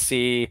and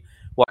see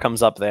what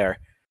comes up there.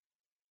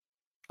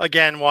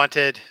 Again,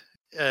 wanted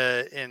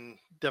in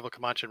Devil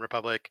Comanche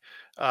Republic,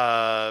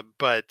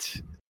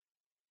 but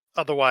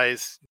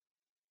otherwise,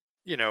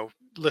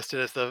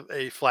 listed as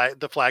the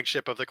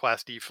flagship of the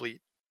Class D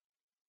fleet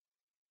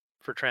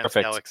for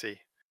Transgalaxy.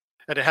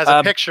 And it has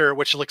a picture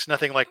which looks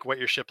nothing like what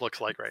your ship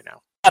looks like right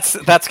now.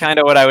 That's kind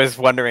of what I was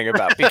wondering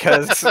about,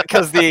 because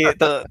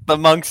the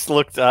monks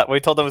looked we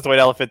told them it was the White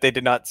Elephant. They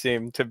did not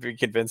seem to be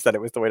convinced that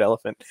it was the White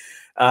Elephant.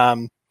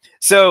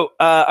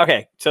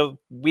 Okay, so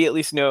we at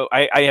least know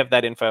I have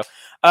that info.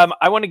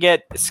 I want to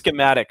get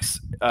schematics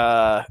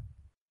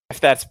if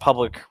that's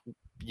public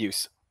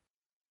use.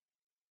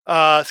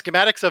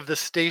 Schematics of the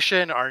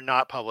station are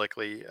not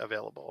publicly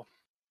available.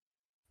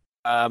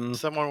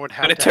 Someone would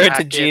have to turn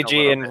to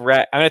Gigi and I'm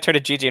going to turn to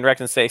Gigi and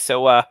Rex and say,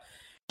 so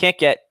can't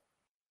get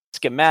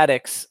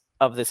schematics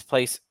of this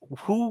place.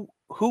 Who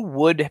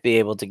would be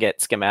able to get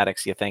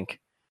schematics, you think?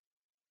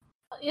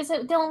 Is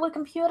it dealing with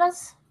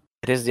computers?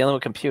 It is dealing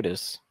with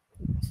computers.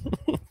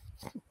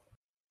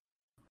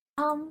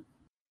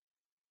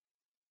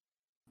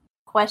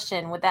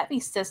 Question, would that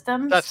be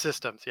systems? That's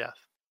systems, yes.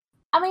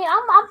 I mean,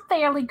 I'm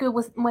fairly good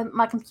with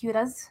my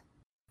computers.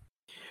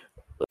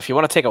 If you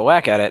want to take a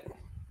whack at it,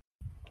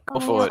 go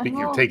for it.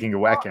 Speaking of taking a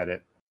whack at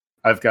it,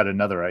 I've got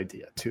another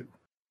idea too.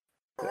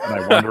 And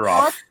I wander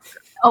off.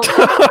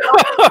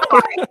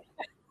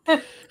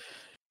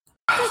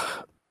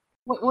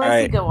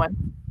 Where's he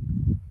going?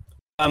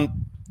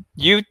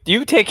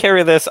 You take care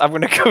of this. I'm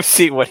gonna go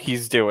see what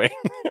he's doing.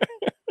 You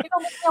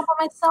don't make me up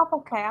by myself,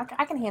 okay?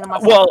 I can handle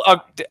myself.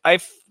 Well,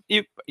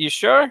 you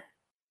sure?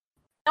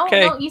 No,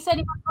 okay. No, you said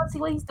you want to see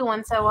what he's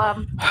doing, so I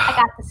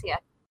got this here.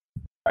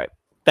 All right,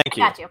 thank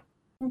you. Got you.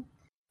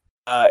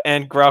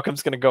 And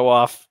Graucom's gonna go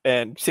off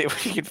and see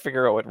if we can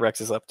figure out what Rex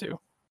is up to.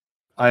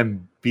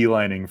 I'm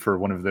beelining for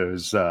one of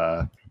those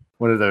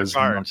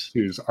monks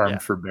who's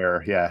armed for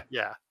bear. Yeah.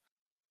 Yeah.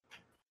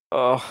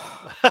 Oh.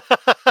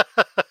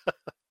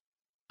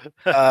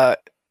 And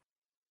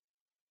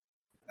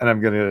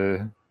I'm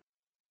gonna.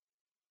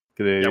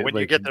 When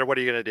you get there, what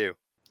are you gonna do?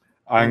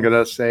 I'm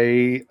gonna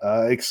say,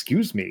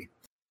 "Excuse me,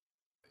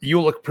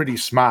 you look pretty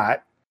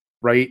smart,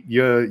 right?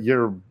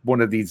 You're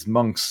one of these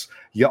monks.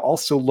 You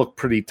also look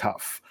pretty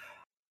tough.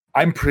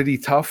 I'm pretty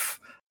tough.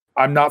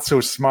 I'm not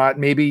so smart,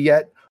 maybe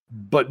yet,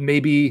 but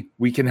maybe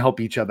we can help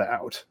each other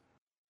out."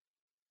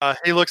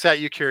 He looks at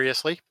you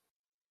curiously,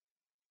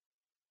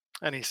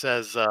 and he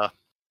says,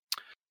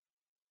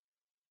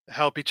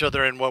 "Help each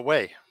other in what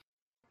way?"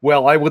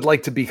 Well, I would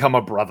like to become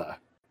a brother.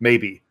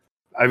 Maybe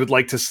I would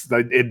like to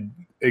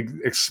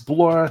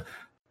explore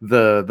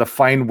the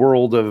fine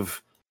world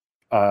of.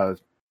 I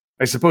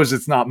suppose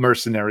it's not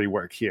mercenary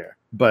work here,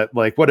 but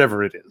like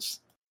whatever it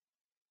is.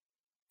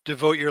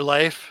 Devote your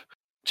life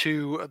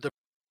to the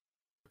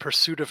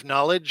pursuit of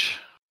knowledge?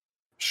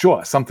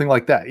 Sure, something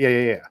like that.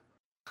 Yeah.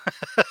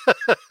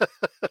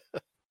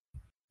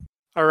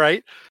 All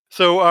right.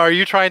 So are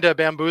you trying to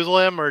bamboozle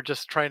him or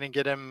just trying to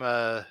get him...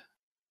 I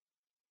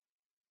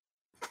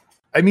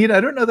mean,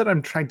 I don't know that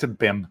I'm trying to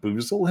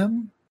bamboozle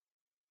him,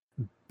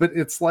 but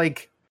it's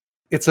like,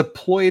 it's a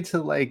ploy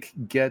to like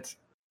get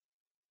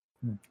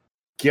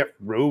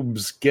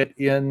robes, get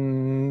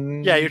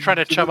in. Yeah, you're trying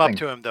to chum up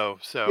to him though.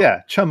 So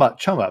yeah, chum up.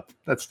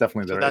 That's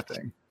definitely the right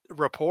thing.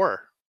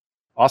 Rapport.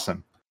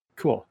 Awesome.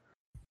 Cool.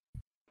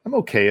 I'm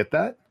okay at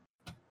that.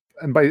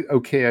 And by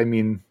okay, I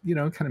mean,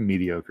 kind of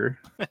mediocre.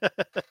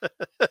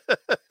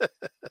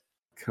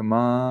 Come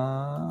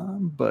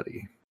on,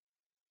 buddy.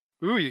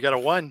 Ooh, you got a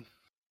 1.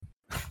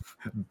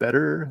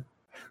 Better.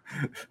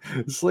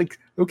 It's like,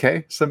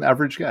 okay, some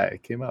average guy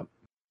came up.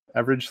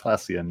 Average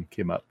Thalassian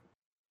came up.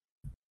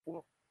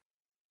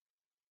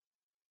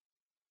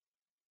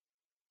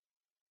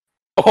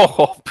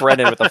 Oh,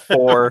 Brennan with a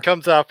 4.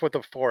 Comes up with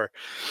a 4.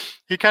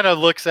 He kind of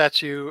looks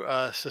at you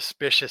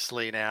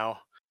suspiciously now,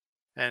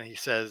 and he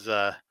says,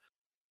 "The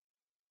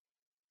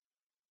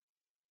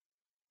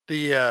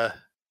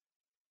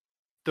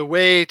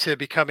way to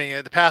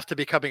the path to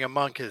becoming a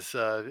monk is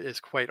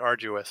quite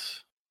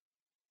arduous."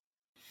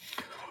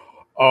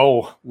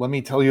 Oh, let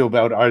me tell you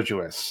about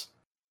arduous.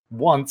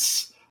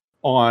 Once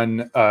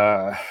on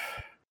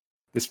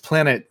this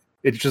planet,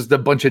 it's just a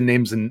bunch of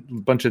names and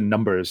a bunch of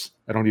numbers.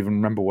 I don't even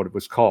remember what it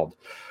was called.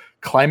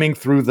 Climbing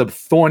through the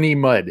thorny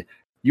mud.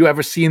 You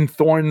ever seen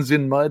thorns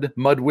in mud?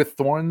 Mud with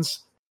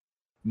thorns?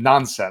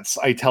 Nonsense,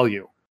 I tell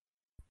you.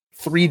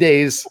 3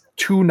 days,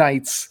 2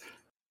 nights,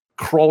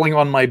 crawling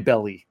on my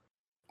belly.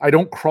 I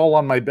don't crawl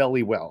on my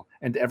belly well.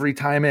 And every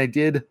time I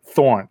did,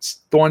 thorns.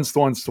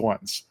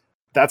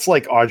 That's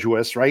like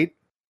arduous, right?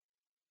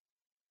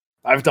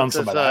 I've done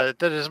some of that.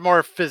 That is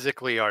more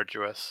physically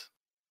arduous.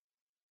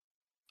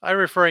 I'm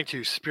referring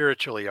to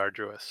spiritually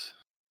arduous.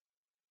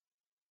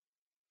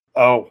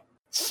 Oh,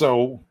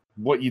 so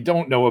what you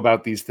don't know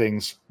about these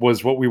things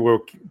was what we were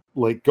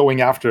like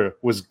going after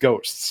was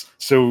ghosts.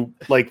 So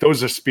like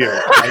those are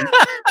spirits, right?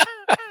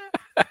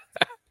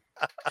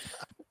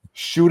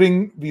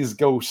 Shooting these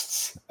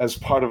ghosts as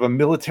part of a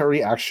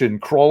military action,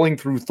 crawling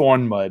through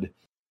thorn mud.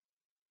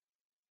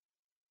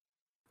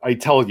 I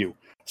tell you,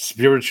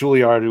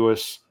 spiritually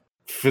arduous,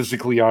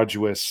 physically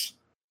arduous.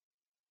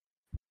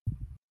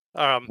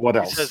 What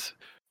else? He says,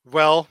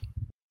 well,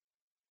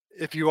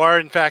 if you are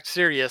in fact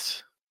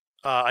serious,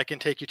 I can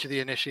take you to the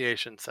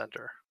initiation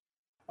center.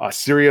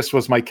 Sirius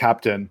was my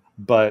captain,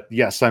 but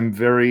yes, I'm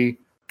very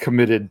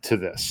committed to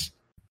this.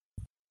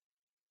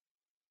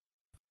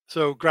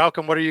 So,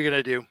 Graucom, what are you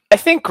going to do? I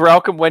think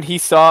Graucom, when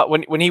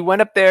he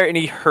went up there and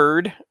he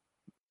heard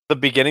the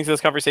beginnings of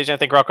this conversation, I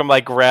think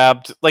Graucom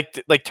grabbed,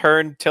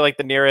 turned to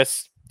the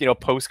nearest,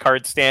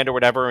 postcard stand or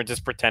whatever and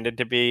just pretended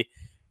to be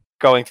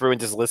going through and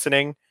just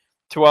listening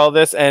to all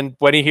this. And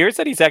when he hears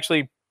that he's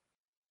actually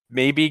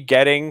maybe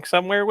getting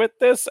somewhere with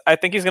this, I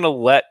think he's going to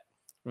let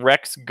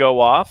Rex go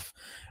off.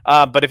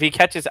 But if he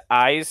catches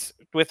eyes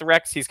with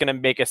Rex, he's going to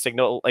make a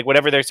signal,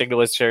 whatever their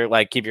signal is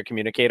to keep your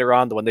communicator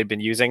on, the one they've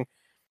been using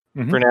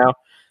for now.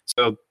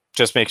 So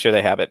just make sure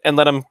they have it and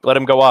let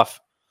him go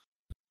off.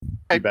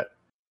 I bet.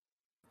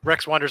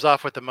 Rex wanders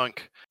off with the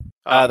monk.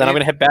 Then I'm going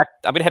to head back.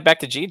 I'm going to head back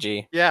to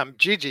Gigi. Yeah,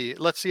 Gigi,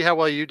 let's see how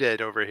well you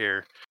did over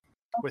here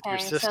with your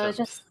systems. So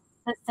just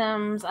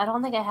systems. I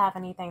don't think I have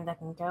anything that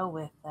can go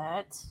with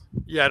that.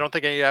 Yeah, I don't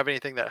think you have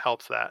anything that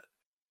helps that.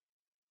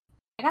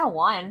 I got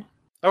 1.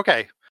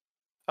 Okay.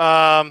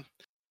 Yeah,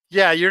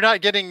 you're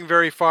not getting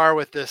very far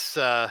with this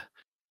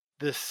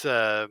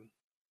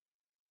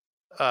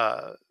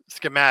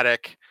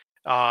schematic.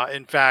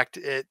 In fact,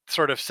 it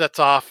sort of sets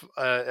off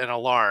an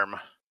alarm.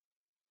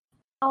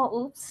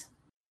 Oh, oops.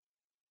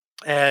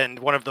 And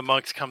one of the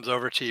monks comes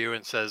over to you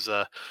and says,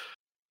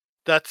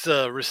 that's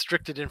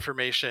restricted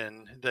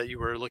information that you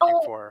were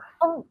looking for.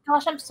 Oh,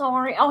 gosh, I'm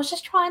sorry. I was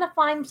just trying to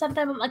find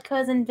something about my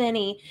cousin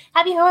Vinny.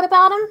 Have you heard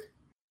about him?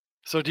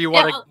 So do you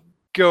want to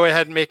go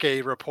ahead and make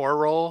a rapport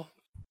roll?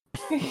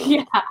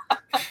 Yeah.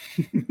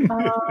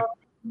 I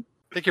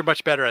think you're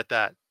much better at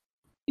that.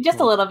 Just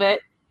a little bit.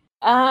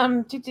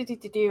 I'm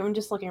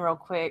just looking real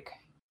quick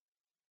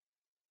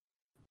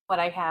what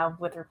I have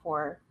with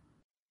rapport.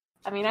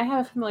 I mean, I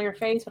have a familiar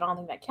face, but I don't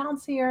think that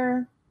counts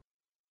here.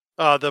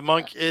 The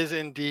monk is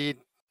indeed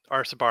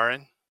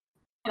Arsabaran.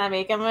 Can I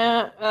make him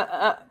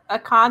a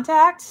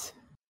contact?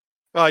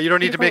 You don't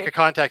need to make a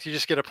contact. You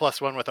just get a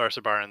 +1 with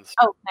Arsabarans.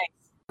 Oh, nice.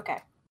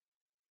 Okay.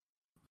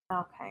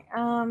 All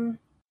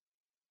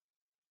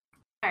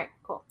right,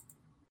 cool.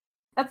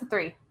 That's a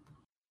 3.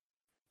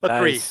 A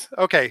 3.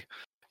 Okay.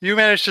 You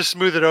managed to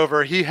smooth it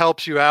over. He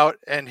helps you out,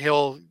 and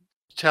he'll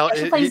tell.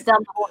 She plays dumb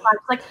the whole time.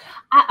 It's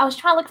I was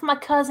trying to look for my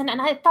cousin, and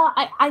I thought,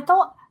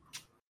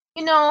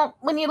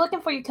 when you're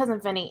looking for your cousin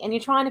Vinny, and you're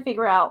trying to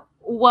figure out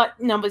what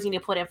numbers you need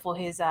to put in for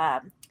his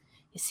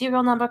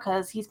serial number,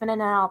 because he's been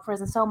in and out of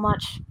prison so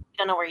much, you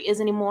don't know where he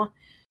is anymore.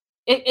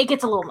 It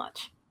gets a little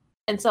much,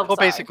 and so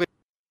basically.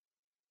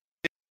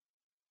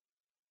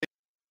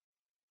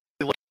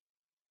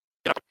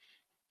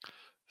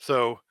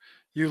 So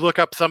you look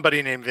up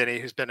somebody named Vinny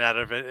who's been in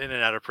and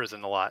out of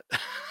prison a lot.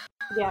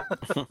 Yeah.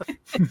 That's my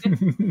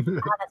cousin.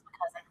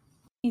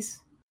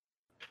 He's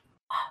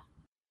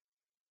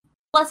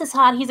bless his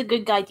heart, he's a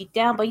good guy deep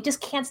down, but he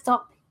just can't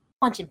stop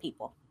punching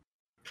people.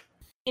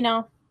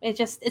 It's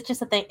just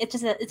a thing.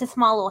 It's a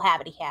small little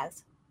habit he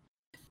has.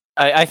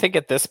 I think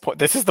at this point,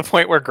 this is the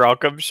point where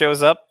Graucom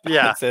shows up.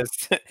 Yeah. And says,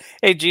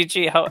 "Hey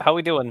Gigi, how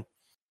we doing?"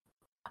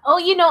 Oh,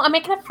 I'm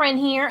making a friend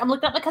here. I'm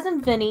looking up my cousin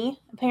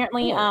Vinny.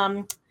 Apparently,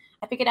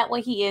 I figured out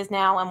where he is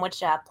now and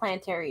which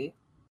planetary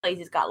place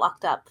he's got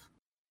locked up.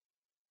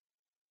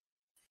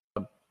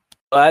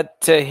 Glad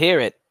to hear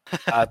it.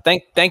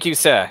 Thank you,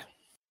 sir.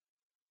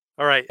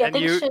 All right, Yeah, and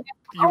thanks, you Sugar.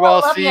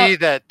 all love see you.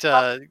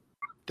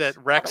 that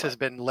Rex has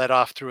been led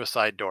off through a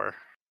side door.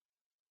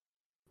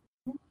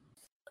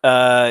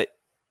 So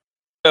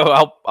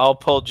I'll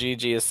pull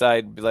Gigi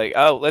aside and be like,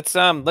 "Oh, let's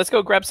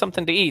go grab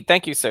something to eat.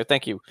 Thank you, sir.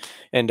 Thank you."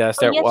 And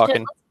start yes,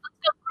 walking. Let's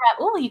go grab.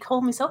 Oh, you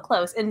called me so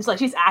close, and like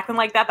she's acting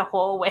like that the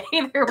whole way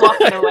they're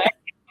walking away.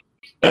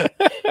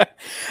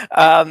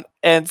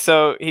 And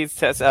so he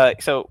says,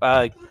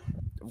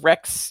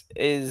 Rex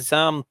is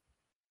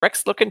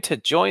Rex looking to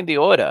join the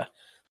order.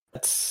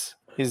 That's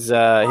his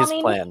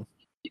plan.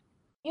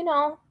 You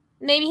know,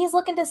 maybe he's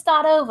looking to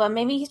start over.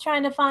 Maybe he's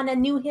trying to find a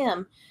new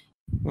him.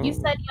 You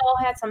said y'all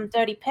had some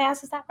dirty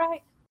past, is that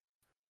right?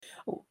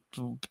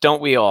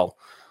 Don't we all?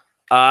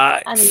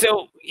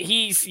 So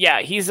he's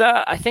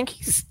I think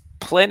he's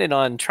planning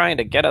on trying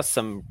to get us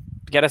in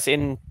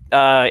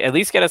at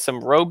least get us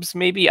some robes,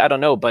 maybe. I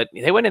don't know, but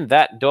they went in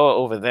that door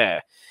over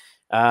there.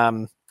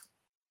 I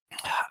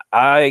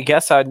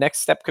guess our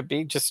next step could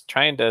be just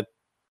trying to.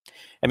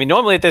 I mean,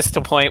 normally at this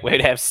point we'd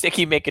have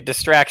Sticky make a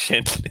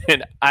distraction,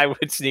 and I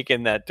would sneak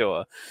in that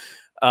door.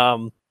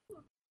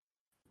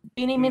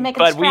 You need me to make a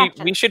but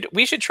distraction.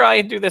 we should try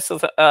and do this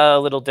a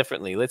little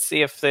differently. Let's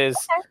see if there's.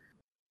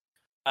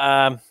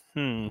 Okay.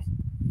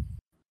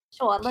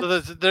 Sure. So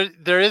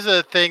there is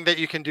a thing that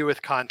you can do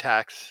with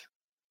contacts,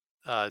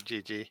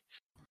 Gigi.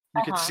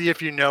 You can see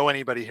if you know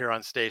anybody here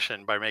on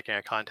station by making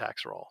a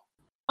contacts roll.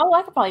 Oh,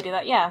 I could probably do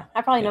that. Yeah,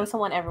 I probably know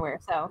someone everywhere.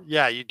 So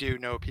yeah, you do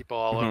know people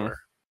all over.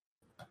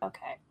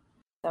 Okay,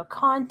 so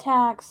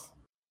contacts.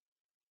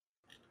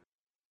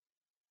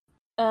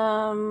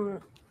 I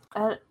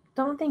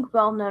don't think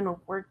well-known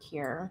will work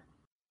here.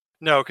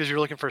 No, because you're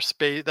looking for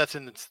space. That's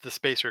in the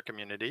spacer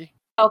community.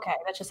 Okay,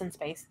 that's just in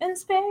space. In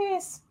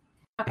space.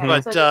 Okay,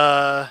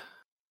 but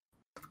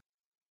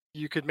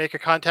you could make a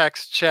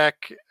contacts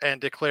check and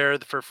declare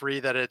for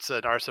free that it's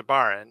an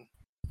Arsabaran.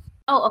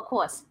 Oh, of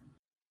course.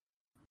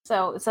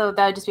 So that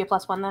would just be a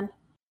 +1 then?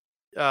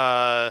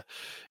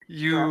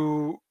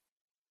 You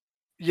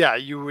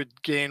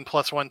would gain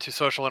 +1 to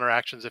social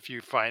interactions if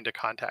you find a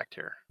contact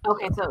here.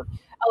 Okay, so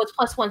it's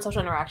 +1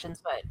 social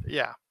interactions, but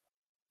yeah,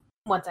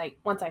 once I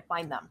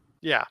find them.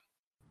 Yeah.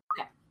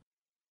 Okay.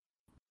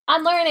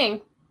 I'm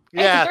learning.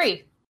 Yeah.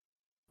 3.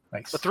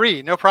 Nice. A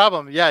 3, no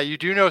problem. Yeah, you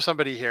do know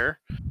somebody here.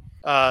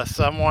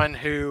 Someone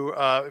who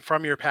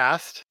from your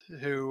past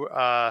who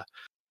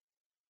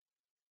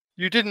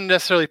you didn't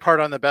necessarily part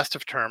on the best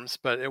of terms,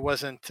 but it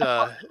wasn't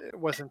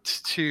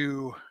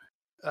too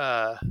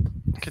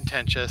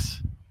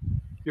contentious.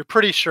 You're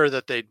pretty sure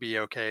that they'd be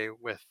okay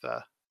with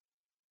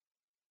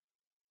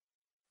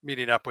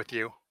meeting up with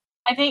you.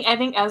 I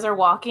think as they're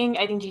walking,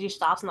 I think Gigi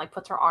stops and like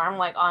puts her arm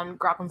like on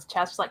Graplin's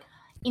chest, like,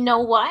 you know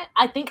what?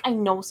 I think I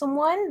know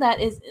someone that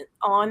is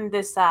on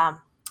this what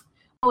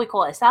do we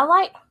call it,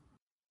 satellite?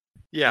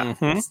 Yeah.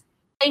 Space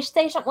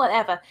station,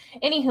 whatever.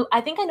 Anywho,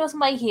 I think I know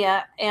somebody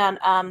here, and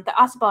the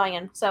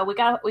Arsabaran. So we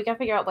gotta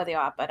figure out where they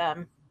are. But I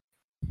bet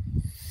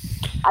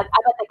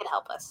they can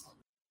help us.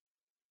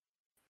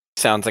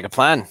 Sounds like a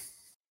plan.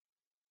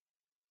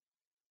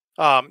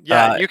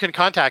 You can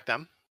contact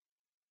them.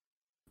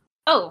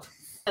 Oh,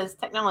 it's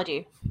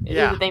technology. It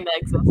is a thing that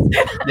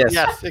exists.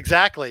 Yes,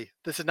 exactly.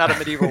 This is not a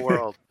medieval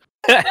world.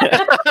 I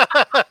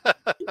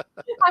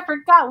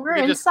forgot we're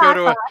in just sci-fi.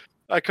 go to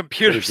a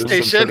computer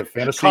station,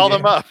 call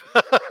them up.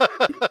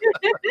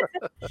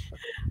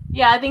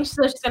 Yeah, I think she's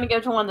going to go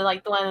to one of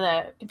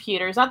the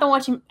computers, not the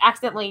one she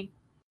accidentally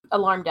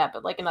alarmed at,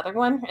 but like another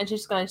one, and she's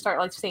just going to start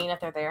like seeing if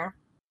they're there.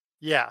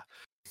 Yeah,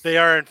 they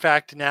are in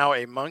fact now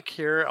a monk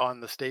here on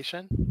the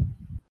station.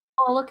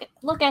 Oh,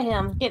 look at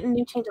him getting a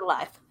new change of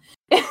life.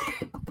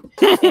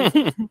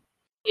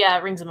 Yeah,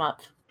 it rings him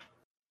up.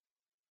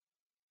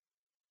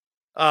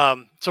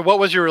 So what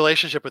was your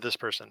relationship with this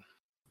person?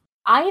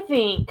 I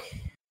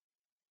think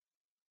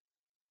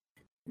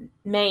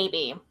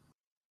maybe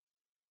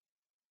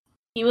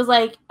he was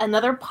like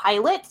another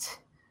pilot,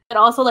 but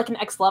also like an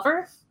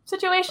ex-lover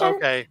situation.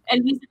 Okay.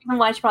 And he's the reason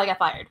why she probably got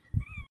fired.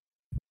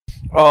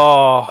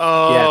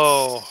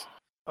 Oh, yes.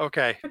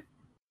 Okay.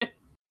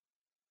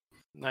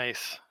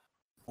 Nice.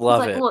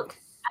 Love it. Look,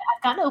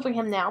 I've gotten over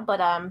him now, but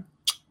yeah.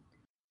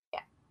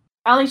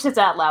 I don't think she says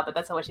that out loud, but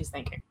that's what she's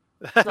thinking.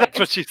 That's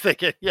what she's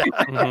thinking. Yeah.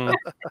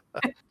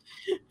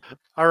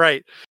 All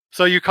right.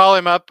 So you call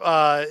him up.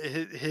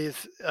 He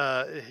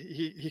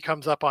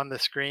comes up on the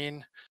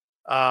screen,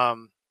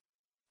 and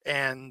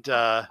I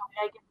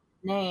get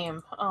his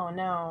name. Oh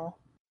no.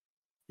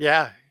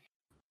 Yeah.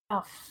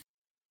 Oh,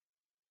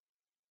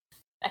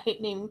 I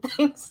hate naming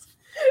things.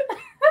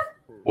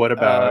 What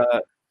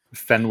about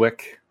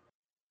Fenwick?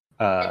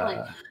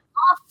 Oh,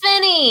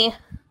 Finny.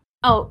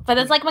 Oh, but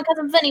it's like my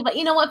cousin Finny. But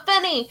you know what,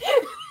 Finny?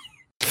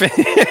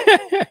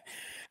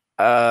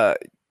 Yeah,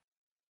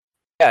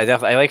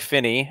 definitely. I like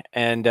Finny,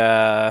 and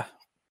I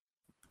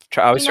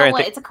was trying to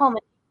think. It's a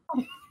common.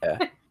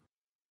 Yeah.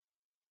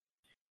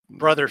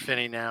 Brother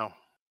Finny now.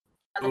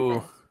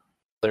 Ooh,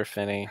 Brother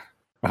Finney.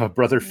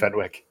 Brother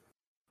Fenwick.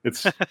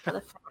 It's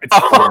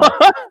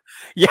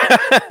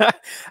yeah,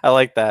 I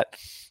like that.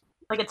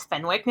 Like it's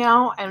Fenwick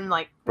now, and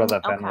like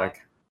Brother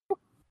Fenwick.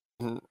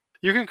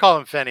 You can call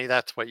him Fenny.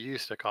 That's what you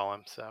used to call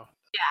him. So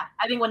yeah,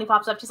 I think when he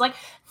pops up, she's like,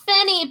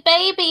 "Fenny,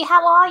 baby,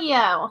 how are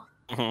you?"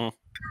 Mm-hmm.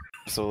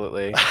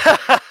 Absolutely,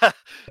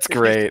 it's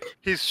great.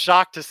 He's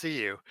shocked to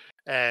see you,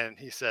 and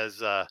he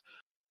says,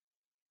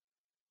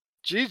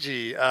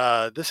 "Gigi,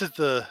 this is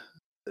the.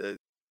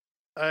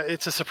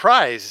 It's a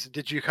surprise.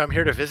 Did you come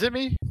here to visit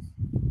me?"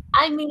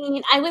 I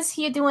mean, I was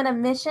here doing a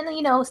mission,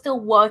 still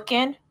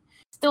working,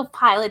 still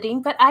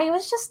piloting, but I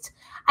was just,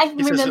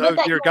 remember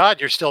that. Dear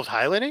God, you're still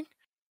piloting?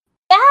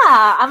 Yeah,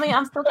 I mean,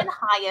 I'm still getting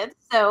hired,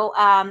 so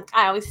I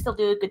always still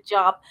do a good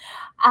job.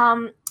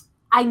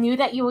 I knew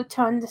that you were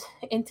turned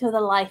into the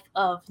life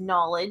of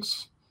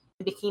knowledge,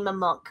 and became a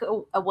monk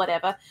or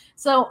whatever.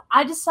 So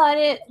I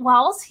decided,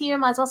 while I was here,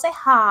 might as well say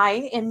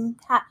hi, and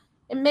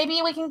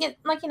maybe we can get,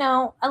 a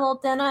little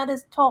dinner to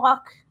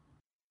talk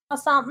or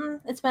something.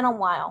 It's been a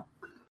while.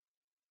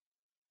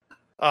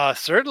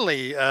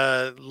 Certainly.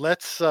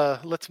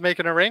 Let's make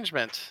an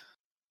arrangement.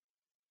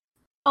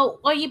 Oh,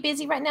 are you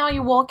busy right now? Are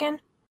you walking?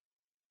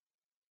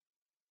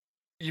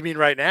 You mean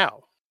right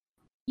now?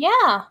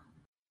 Yeah.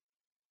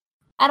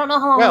 I don't know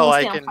how long. Well,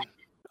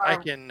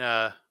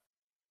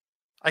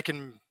 I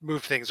can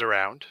move things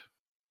around.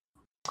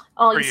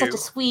 Oh, you're such a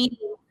sweetie.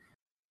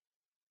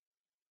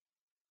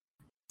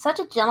 Such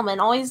a gentleman.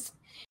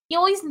 You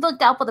always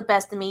looked out for the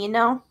best of me,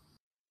 All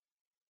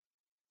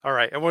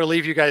right, and we'll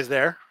leave you guys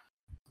there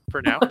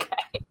for now. Okay.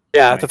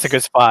 Yeah, that's a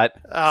good spot.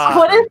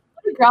 What did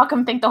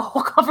Graucom think the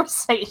whole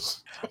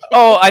conversation?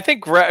 Oh, I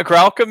think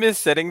Graucom is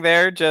sitting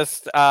there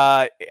just,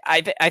 I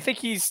think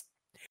he's,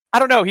 I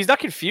don't know, he's not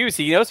confused.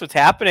 He knows what's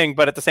happening,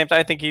 but at the same time,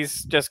 I think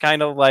he's just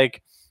kind of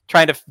like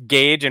trying to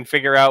gauge and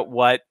figure out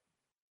what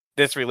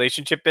this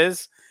relationship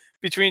is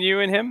between you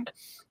and him.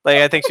 Like,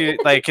 I think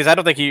because I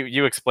don't think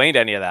you explained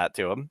any of that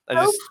to him.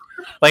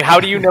 How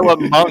do you know a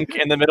monk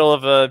in the middle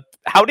of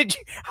how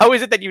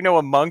is it that you know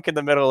a monk in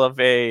the middle of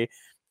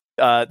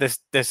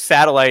this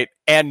satellite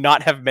and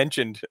not have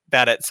mentioned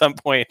that at some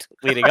point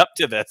leading up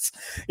to this?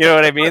 You know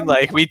what I mean?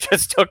 Like, we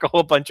just took a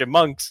whole bunch of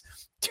monks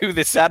to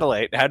the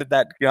satellite. How did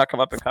that not come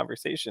up in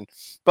conversation?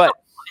 But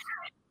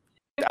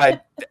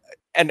I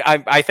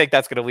think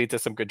that's going to lead to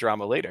some good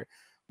drama later.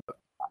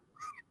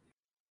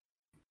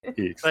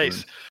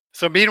 Nice.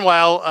 So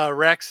meanwhile,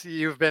 Rex,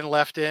 you've been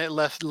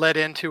led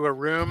into a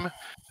room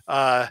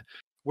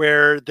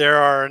where there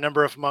are a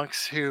number of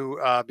monks who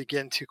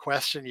begin to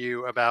question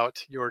you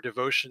about your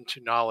devotion to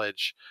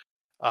knowledge.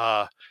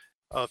 After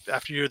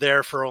you're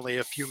there for only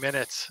a few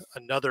minutes,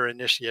 another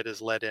initiate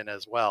is led in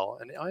as well,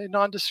 a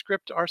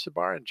nondescript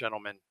Arsabaran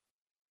gentleman.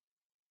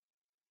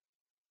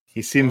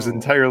 He seems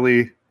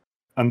entirely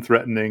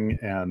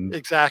unthreatening, and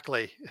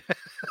exactly.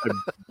 I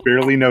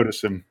barely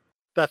notice him.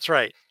 That's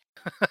right.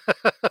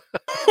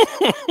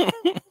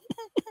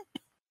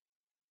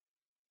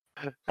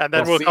 And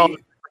then we'll call it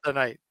for the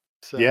night.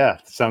 So. Yeah,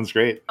 sounds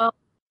great.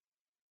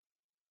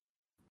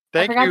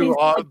 Thank you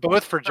all,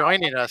 both for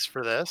joining us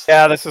for this.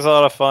 Yeah, this was a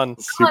lot of fun.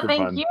 Super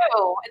thank fun. you.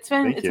 It's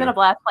been a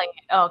blast playing.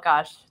 Oh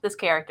gosh, this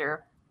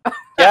character.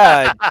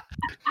 Yeah,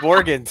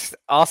 Morgan's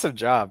awesome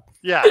job.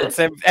 Yeah,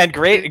 and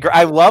great.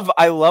 I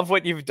love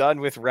what you've done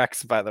with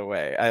Rex. By the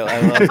way, I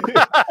love it.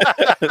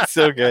 It's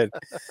so good.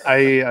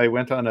 I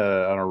went on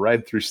a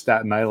ride through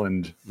Staten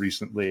Island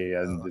recently,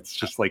 and it's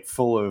just like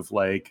full of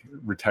like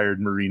retired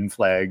Marine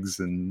flags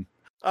and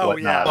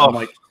whatnot. Yeah. I'm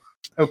like,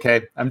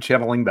 okay, I'm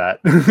channeling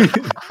that.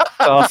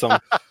 Awesome,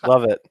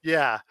 love it.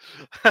 Yeah,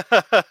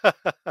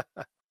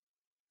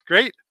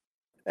 great.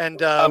 And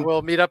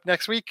we'll meet up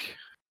next week.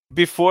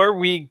 Before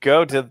we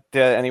go, did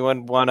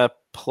anyone want to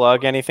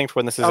plug anything for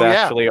when this is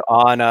actually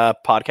on a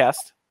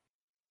podcast?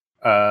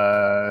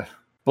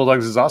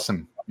 Bulldogs is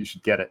awesome. You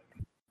should get it.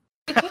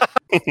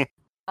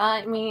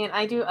 I mean,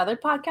 I do other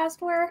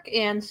podcast work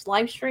and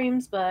live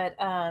streams, but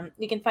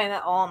you can find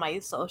that all on my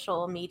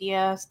social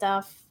media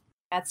stuff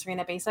at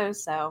Serena Bezos.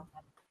 So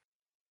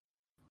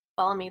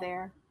follow me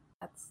there.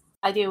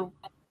 I do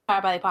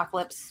Powered by the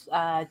Apocalypse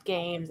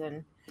games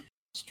and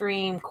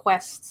stream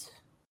quests,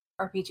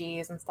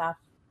 RPGs and stuff.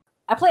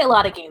 I play a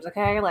lot of games,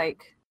 okay?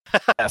 Like,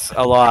 yes,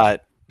 a lot.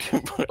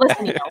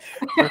 Listen, you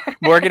know.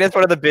 Morgan is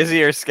one of the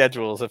busier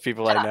schedules of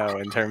people I know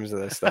in terms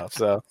of this stuff.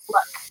 So,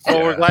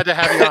 well, we're glad to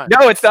have you on.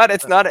 No, it's not.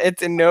 It's not.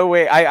 It's in no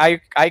way.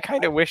 I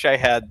kind of wish I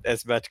had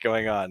as much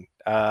going on.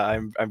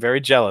 I'm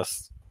very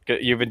jealous.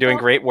 You've been doing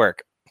great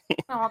work.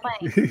 Oh,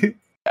 thanks.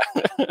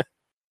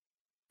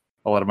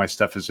 A lot of my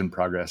stuff is in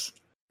progress.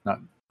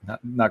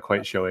 Not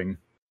quite showing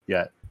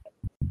yet.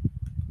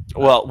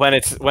 Well, when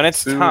it's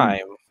soon,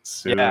 time.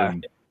 Soon. Yeah.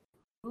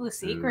 Ooh,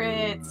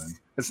 secrets.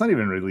 It's not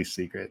even really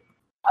secret.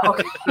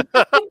 Okay.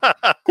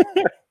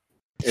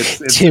 It's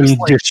Tim just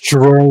like,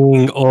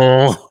 destroying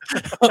all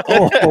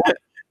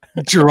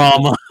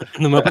drama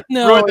in the moment.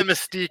 No, ruin the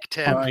mystique,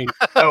 Tim. fine.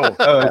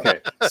 oh,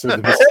 okay. So the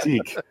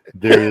mystique,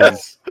 there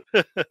is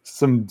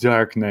Some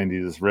dark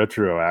 90s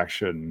retro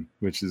action,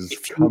 which is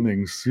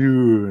coming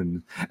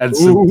soon. And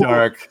some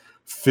dark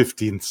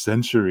 15th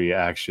century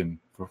action.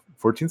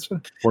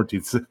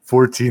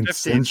 14th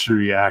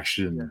century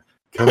action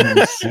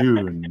coming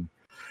soon.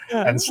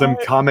 And some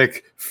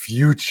comic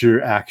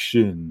future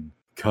action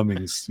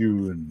coming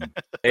soon.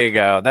 There you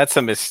go. That's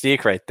a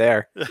Mystique right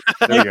there.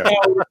 There you go.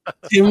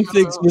 Tim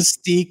thinks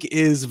Mystique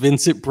is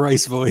Vincent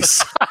Price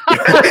voice.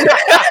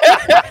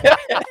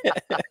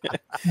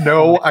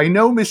 No, I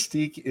know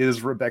Mystique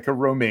is Rebecca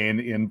Romaine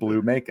in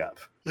blue makeup.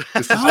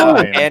 This is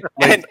fine.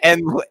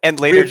 And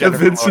later with the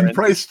Vincent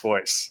Price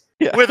voice.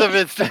 Yeah. With a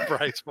Vincent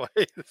Price voice.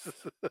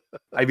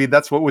 I mean,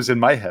 that's what was in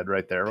my head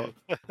right there.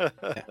 Did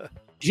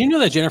you know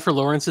that Jennifer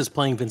Lawrence is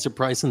playing Vincent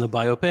Price in the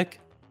biopic?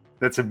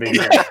 That's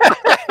amazing.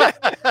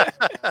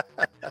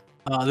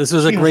 This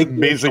was a great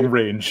amazing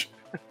range.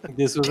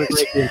 This was a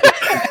great game.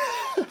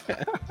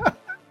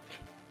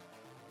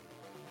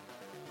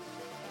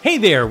 Hey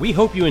there, we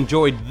hope you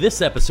enjoyed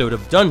this episode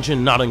of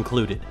Dungeon Not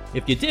Included.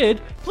 If you did,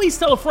 please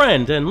tell a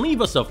friend and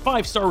leave us a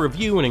 5-star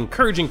review and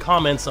encouraging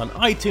comments on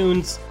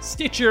iTunes,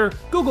 Stitcher,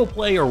 Google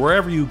Play, or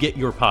wherever you get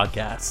your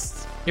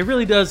podcasts. It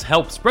really does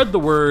help spread the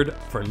word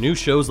for new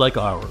shows like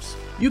ours.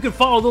 You can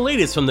follow the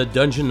latest from the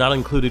Dungeon Not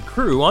Included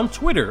crew on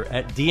Twitter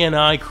at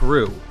DNI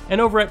Crew,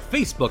 and over at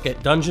Facebook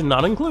at Dungeon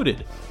Not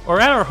Included,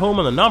 or at our home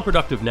on the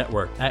Non-Productive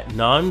Network at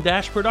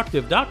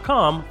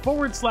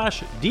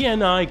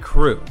non-productive.com/DNI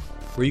Crew,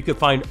 where you can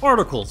find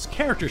articles,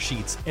 character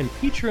sheets, and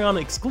Patreon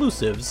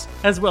exclusives,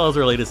 as well as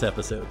our latest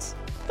episodes.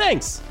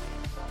 Thanks!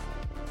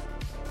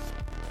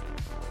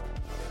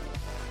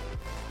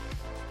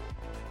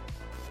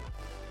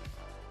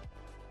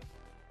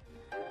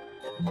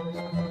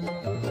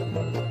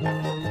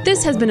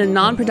 This has been a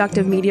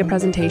non-productive media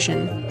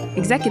presentation.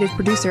 Executive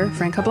producer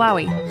Frank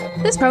Hablawi.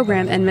 This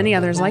program and many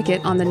others like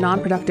it on the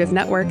Non-Productive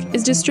Network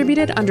is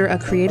distributed under a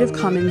Creative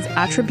Commons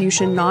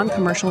Attribution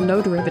Non-Commercial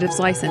No Derivatives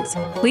license.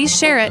 Please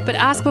share it, but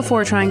ask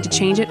before trying to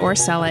change it or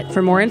sell it.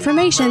 For more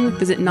information,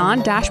 visit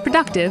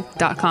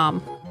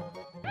non-productive.com.